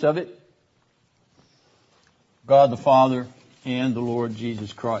use of it. God the Father and the Lord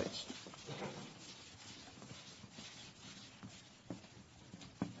Jesus Christ.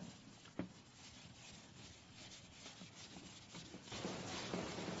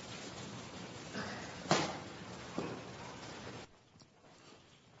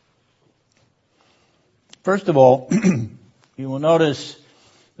 First of all, you will notice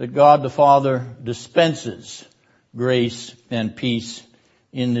that God the Father dispenses grace and peace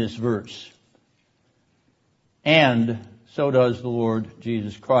in this verse. And so does the Lord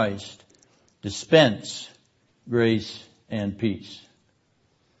Jesus Christ dispense grace and peace.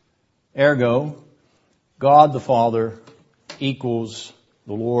 Ergo, God the Father equals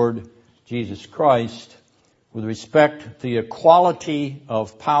the Lord Jesus Christ with respect to the equality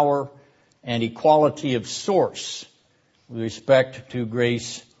of power and equality of source with respect to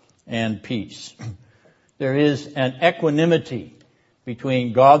grace and peace. There is an equanimity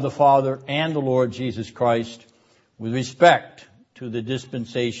between God the Father and the Lord Jesus Christ with respect to the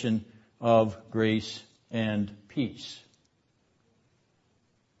dispensation of grace and peace.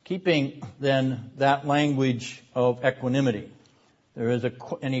 Keeping then that language of equanimity, there is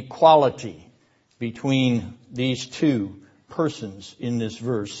an equality between these two persons in this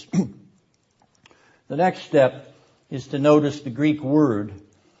verse. The next step is to notice the Greek word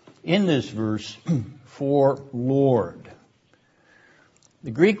in this verse for Lord.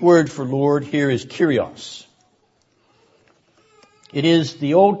 The Greek word for Lord here is Kyrios. It is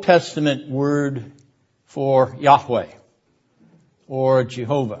the Old Testament word for Yahweh or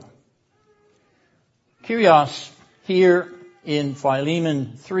Jehovah. Kyrios here in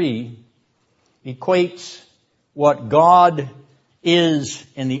Philemon 3 equates what God is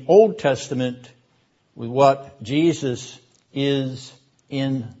in the Old Testament with what Jesus is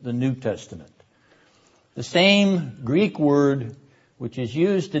in the New Testament. The same Greek word which is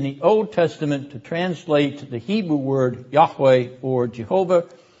used in the Old Testament to translate the Hebrew word Yahweh or Jehovah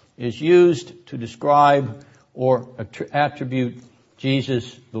is used to describe or attribute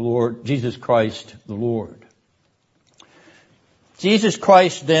Jesus the Lord, Jesus Christ the Lord. Jesus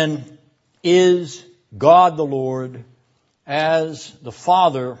Christ then is God the Lord as the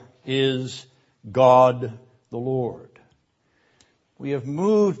Father is God the Lord. We have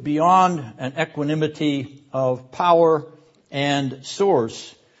moved beyond an equanimity of power and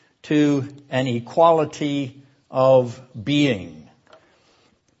source to an equality of being.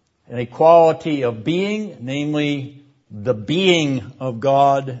 An equality of being, namely the being of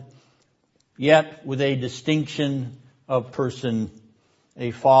God, yet with a distinction of person,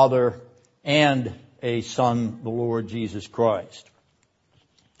 a Father and a Son, the Lord Jesus Christ.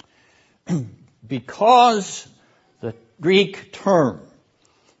 Because the Greek term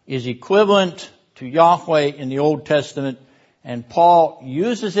is equivalent to Yahweh in the Old Testament, and Paul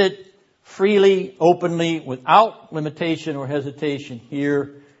uses it freely, openly, without limitation or hesitation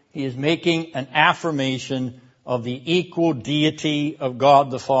here, he is making an affirmation of the equal deity of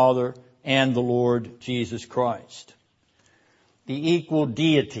God the Father and the Lord Jesus Christ. The equal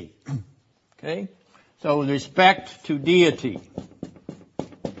deity. Okay? So with respect to deity,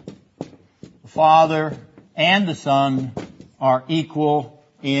 the Father and the Son are equal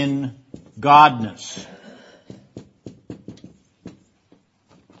in godness.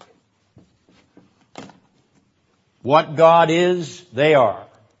 What God is, they are.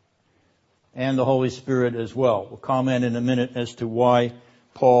 And the Holy Spirit as well. We'll comment in a minute as to why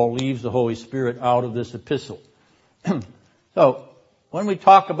Paul leaves the Holy Spirit out of this epistle. So, when we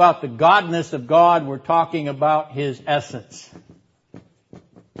talk about the godness of God, we're talking about His essence.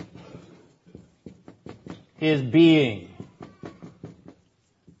 His being.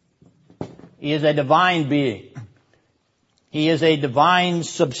 He is a divine being. He is a divine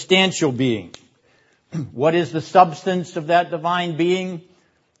substantial being. What is the substance of that divine being?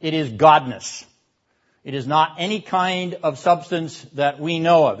 It is Godness. It is not any kind of substance that we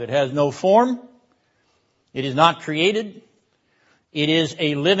know of. It has no form. It is not created. It is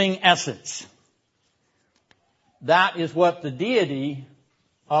a living essence. That is what the deity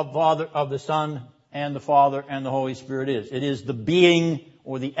of the Son and the Father and the Holy Spirit is. It is the being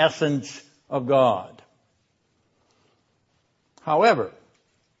or the essence of God. However,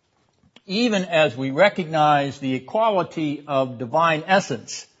 even as we recognize the equality of divine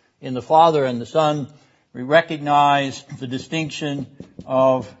essence in the Father and the Son, we recognize the distinction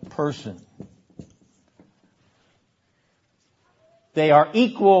of person. They are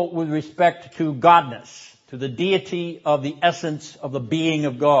equal with respect to Godness, to the deity of the essence of the being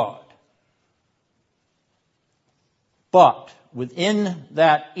of God. But within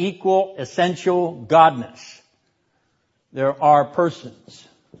that equal, essential Godness, there are persons.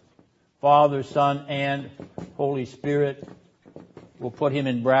 Father, Son, and Holy Spirit. We'll put him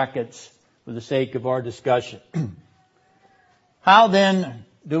in brackets for the sake of our discussion. How then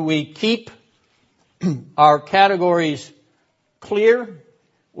do we keep our categories clear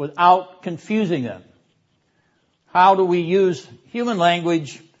without confusing them? How do we use human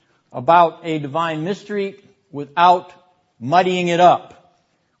language about a divine mystery without muddying it up,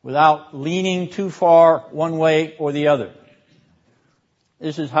 without leaning too far one way or the other?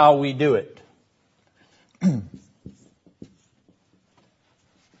 This is how we do it.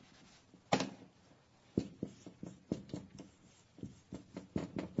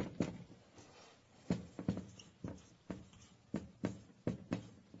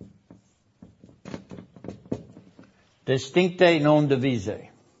 Distincte non divise.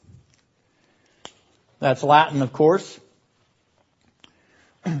 That's Latin, of course.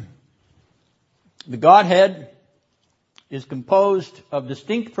 The Godhead is composed of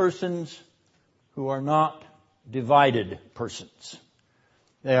distinct persons who are not divided persons.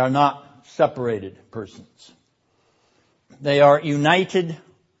 They are not separated persons. They are united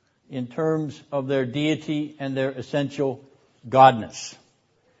in terms of their deity and their essential Godness.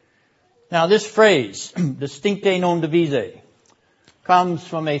 Now this phrase, distincte non divise, comes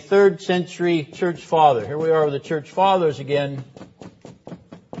from a 3rd century church father. Here we are with the church fathers again.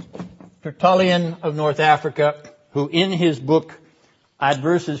 Tertullian of North Africa, who in his book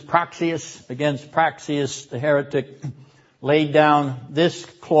Adversus Praxeus, against Praxeus the heretic, laid down this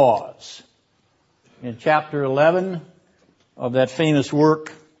clause in chapter 11 of that famous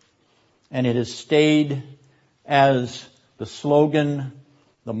work, and it has stayed as the slogan,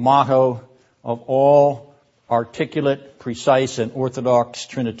 the motto of all articulate, precise, and orthodox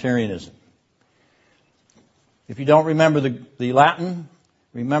Trinitarianism. If you don't remember the Latin,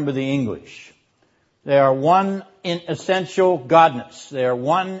 remember the English. They are one in essential Godness. They are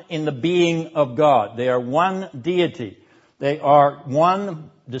one in the being of God. They are one deity. They are one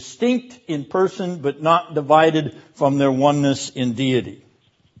distinct in person, but not divided from their oneness in deity.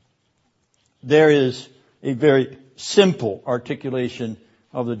 There is a very simple articulation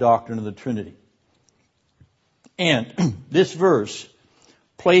of the doctrine of the Trinity. And this verse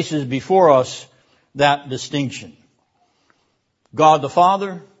places before us that distinction. God the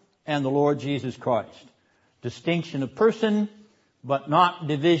Father and the Lord Jesus Christ. Distinction of person, but not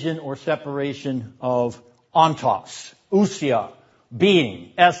division or separation of ontos, ousia,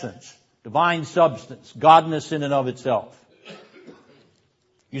 being, essence, divine substance, Godness in and of itself.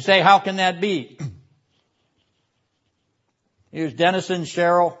 You say, how can that be? Here's Dennison,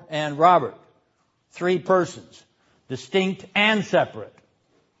 Cheryl, and Robert. 3 persons, distinct and separate.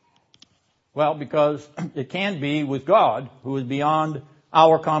 Well, because it can be with God, who is beyond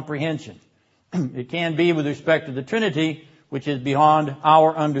our comprehension. It can be with respect to the Trinity, which is beyond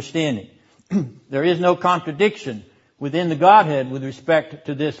our understanding. There is no contradiction within the Godhead with respect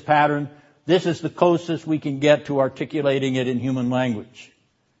to this pattern. This is the closest we can get to articulating it in human language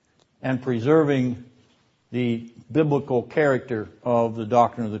and preserving the biblical character of the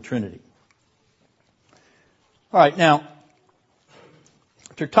doctrine of the Trinity. All right, now,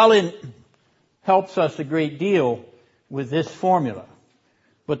 Tertullian helps us a great deal with this formula.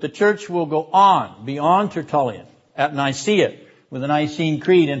 But the church will go on beyond Tertullian at Nicaea with the Nicene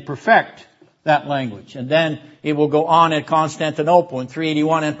Creed and perfect that language. And then it will go on at Constantinople in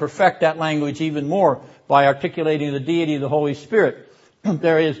 381 and perfect that language even more by articulating the deity of the Holy Spirit.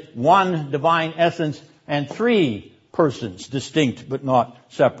 There is one divine essence and 3 persons, distinct but not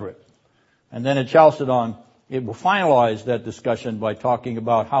separate. And then at Chalcedon, it will finalize that discussion by talking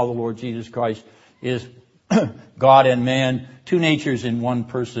about how the Lord Jesus Christ is God and man, 2 natures in one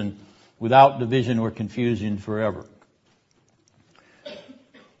person, without division or confusion forever.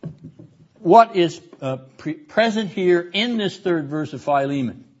 What is present here in this third verse of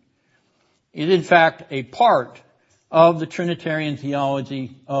Philemon is in fact a part of the Trinitarian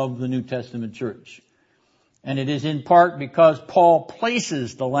theology of the New Testament church. And it is in part because Paul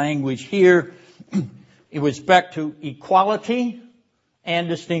places the language here in respect to equality and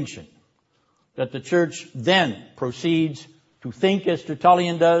distinction, that the church then proceeds to think as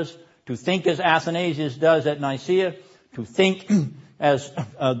Tertullian does, to think as Athanasius does at Nicaea, to think as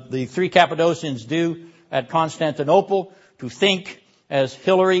the three Cappadocians do at Constantinople, to think as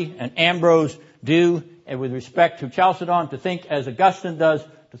Hilary and Ambrose do, and with respect to Chalcedon, to think as Augustine does,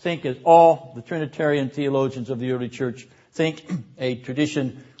 to think as all the Trinitarian theologians of the early church think, a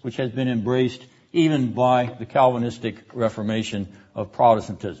tradition which has been embraced even by the Calvinistic Reformation of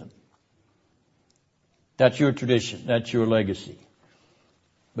Protestantism. That's your tradition. That's your legacy.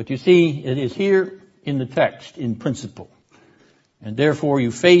 But you see, it is here in the text, in principle. And therefore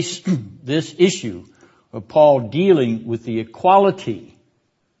you face this issue of Paul dealing with the equality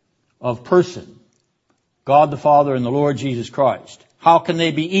of person, God the Father and the Lord Jesus Christ. How can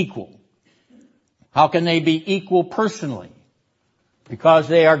they be equal? How can they be equal personally? Because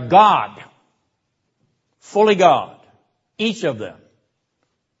they are God, fully God, each of them,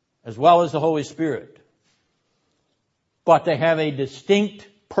 as well as the Holy Spirit. But they have a distinct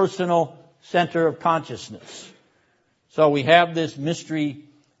personal center of consciousness. So we have this mystery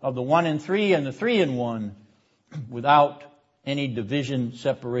of the 1 in 3 and the 3 in 1 without any division,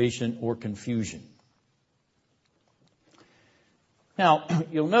 separation, or confusion. Now,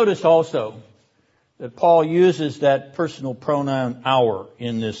 you'll notice also that Paul uses that personal pronoun our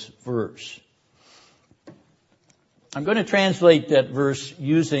in this verse. I'm going to translate that verse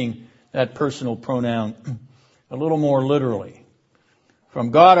using that personal pronoun a little more literally.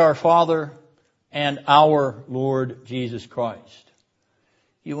 From God our Father and our Lord Jesus Christ.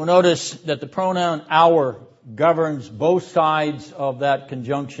 You will notice that the pronoun our governs both sides of that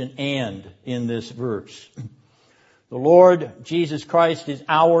conjunction and in this verse. The Lord Jesus Christ is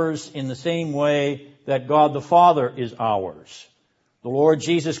ours in the same way that God the Father is ours. The Lord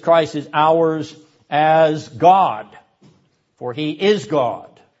Jesus Christ is ours as God, for He is God.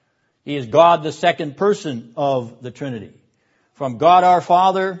 He is God, the second person of the Trinity. From God our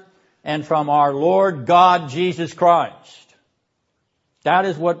Father and from our Lord God Jesus Christ. That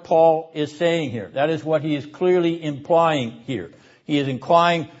is what Paul is saying here. That is what he is clearly implying here. He is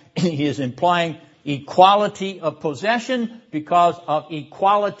implying equality of possession because of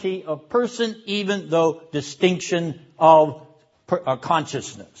equality of person, even though distinction of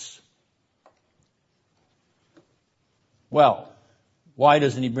consciousness. Well, why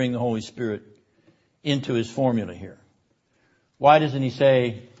doesn't he bring the Holy Spirit into his formula here? Why doesn't he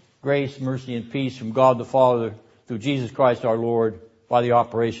say grace, mercy, and peace from God the Father through Jesus Christ our Lord by the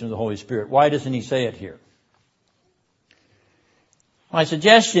operation of the Holy Spirit? Why doesn't he say it here? My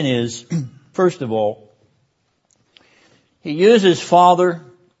suggestion is, first of all, he uses Father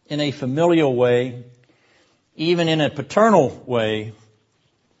in a familial way, even in a paternal way,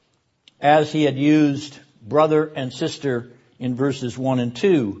 as he had used brother and sister in verses 1 and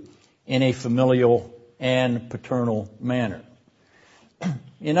 2 in a familial and paternal manner.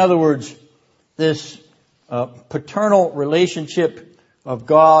 In other words, this paternal relationship of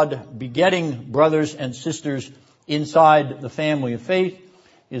God begetting brothers and sisters inside the family of faith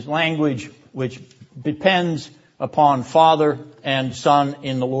is language which depends upon Father and Son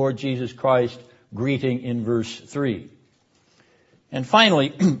in the Lord Jesus Christ, greeting in verse 3. And finally,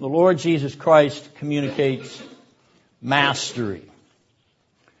 the Lord Jesus Christ communicates mastery.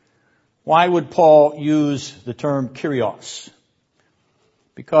 Why would Paul use the term kyrios?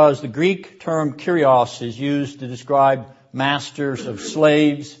 Because the Greek term kyrios is used to describe masters of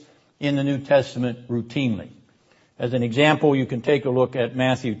slaves in the New Testament routinely. As an example, you can take a look at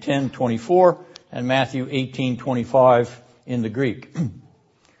Matthew 10:24 and Matthew 18:25 in the Greek.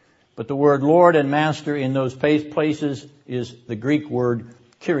 But the word Lord and Master in those places is the Greek word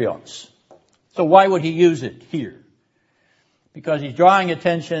kyrios. So why would he use it here? Because he's drawing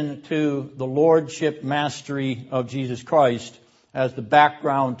attention to the lordship mastery of Jesus Christ as the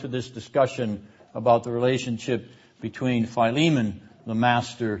background to this discussion about the relationship between Philemon, the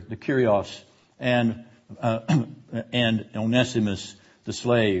master, the kyrios, and Onesimus, the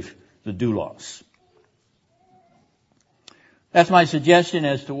slave, the doulos. That's my suggestion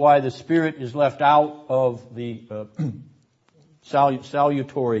as to why the Spirit is left out of the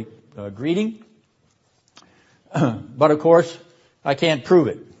salutatory greeting. But of course, I can't prove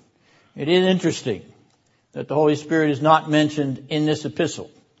it. It is interesting that the Holy Spirit is not mentioned in this epistle.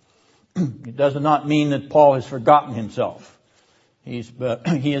 It does not mean that Paul has forgotten himself. He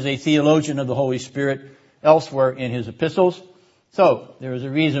is a theologian of the Holy Spirit elsewhere in his epistles. So there is a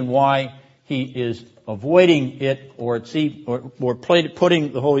reason why he is avoiding it or putting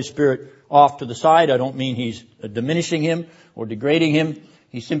the Holy Spirit off to the side. I don't mean he's diminishing him or degrading him.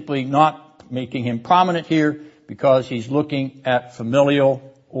 He's simply not making him prominent here because he's looking at familial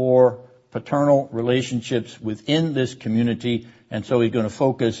or paternal relationships within this community, and so he's going to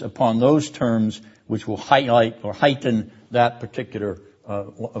focus upon those terms which will highlight or heighten that particular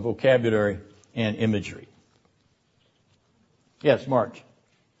vocabulary and imagery. Yes, Marge.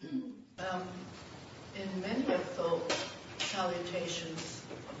 In many of the salutations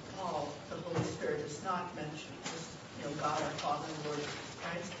of Paul, the Holy Spirit is not mentioned. Just, God our Father and Lord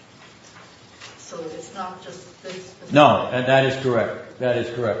Christ. So it's not just this. No, and that is correct. That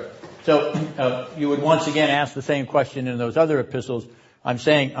is correct. So you would once again ask the same question in those other epistles. I'm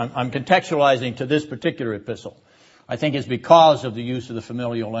contextualizing to this particular epistle. I think it's because of the use of the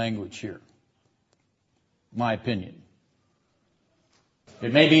familial language here. My opinion.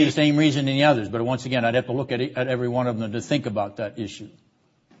 It may be the same reason in the others, but once again, I'd have to look at every one of them to think about that issue.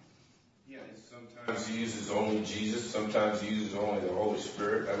 Yeah, sometimes he uses only Jesus, sometimes he uses only the Holy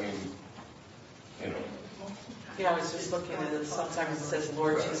Spirit. I mean, Yeah, I was just looking at it. Sometimes it says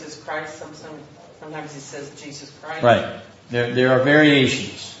Lord Jesus Christ. Sometimes it says Jesus Christ. Right. There are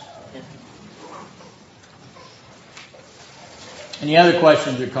variations. Yeah. Any other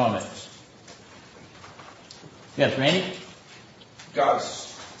questions or comments? Yes, Randy? God's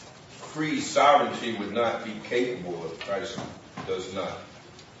free sovereignty would not be capable if Christ does not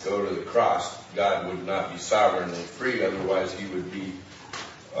go to the cross. God would not be sovereignly free, otherwise he would be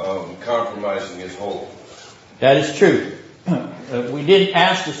compromising his whole. That is true. We didn't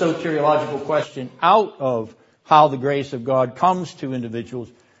ask the soteriological question out of how the grace of God comes to individuals,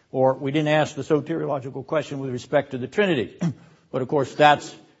 or we didn't ask the soteriological question with respect to the Trinity. But of course,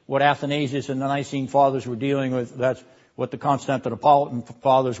 that's what Athanasius and the Nicene Fathers were dealing with. That's what the Constantinopolitan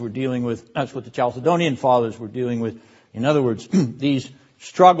Fathers were dealing with. That's what the Chalcedonian Fathers were dealing with. In other words, these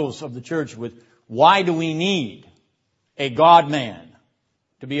struggles of the church with why do we need a God-man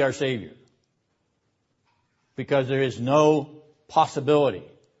to be our Savior? Because there is no possibility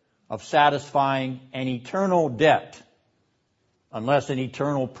of satisfying an eternal debt unless an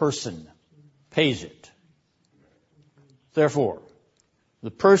eternal person pays it. Therefore,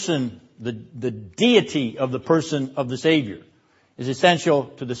 the person, the deity of the person of the Savior is essential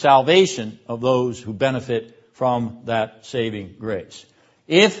to the salvation of those who benefit from that saving grace.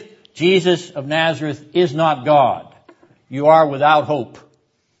 If Jesus of Nazareth is not God, you are without hope,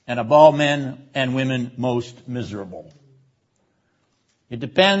 and of all men and women most miserable. It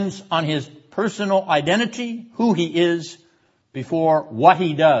depends on his personal identity, who he is, before what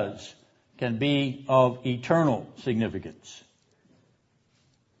he does can be of eternal significance.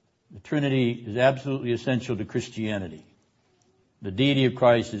 The Trinity is absolutely essential to Christianity. The deity of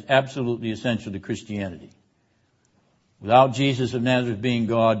Christ is absolutely essential to Christianity. Without Jesus of Nazareth being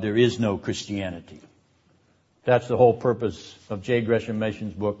God, there is no Christianity. That's the whole purpose of J. Gresham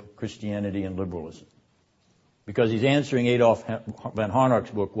Mation's book, Christianity and Liberalism. Because he's answering Adolf von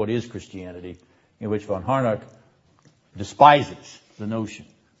Harnack's book, What is Christianity?, in which von Harnack despises the notion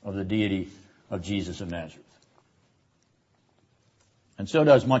of the deity of Jesus of Nazareth. And so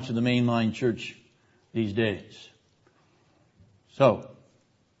does much of the mainline church these days. So,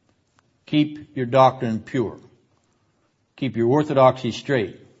 keep your doctrine pure. Keep your orthodoxy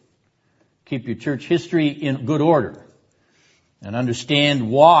straight. Keep your church history in good order. And understand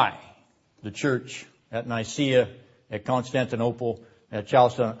why the church at Nicaea, at Constantinople, at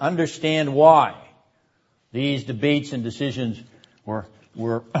Chalcedon, understand why these debates and decisions were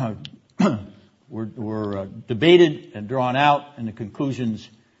debated and drawn out, and the conclusions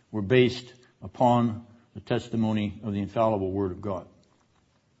were based upon the testimony of the infallible Word of God.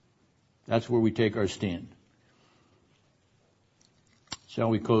 That's where we take our stand. Shall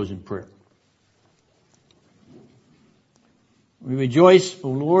we close in prayer? We rejoice, O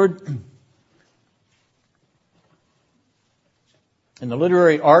Lord, in the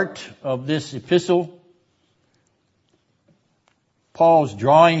literary art of this epistle. Paul's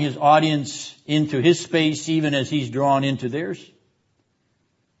drawing his audience into his space even as he's drawn into theirs.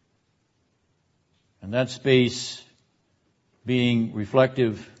 And that space being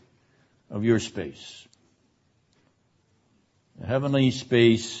reflective of your space. The heavenly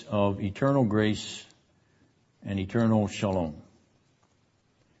space of eternal grace and eternal shalom.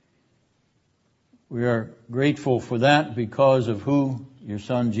 We are grateful for that because of who your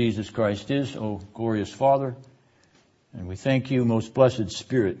Son Jesus Christ is, O glorious Father. And we thank you, most blessed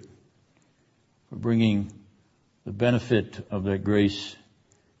Spirit, for bringing the benefit of that grace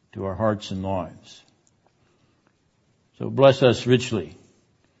to our hearts and lives. So bless us richly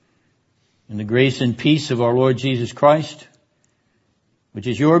in the grace and peace of our Lord Jesus Christ, which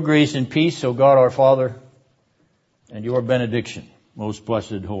is your grace and peace, O God our Father, and your benediction, most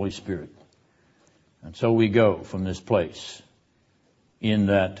blessed Holy Spirit. And so we go from this place in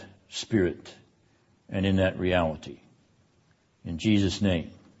that spirit and in that reality. In Jesus'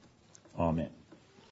 name, amen.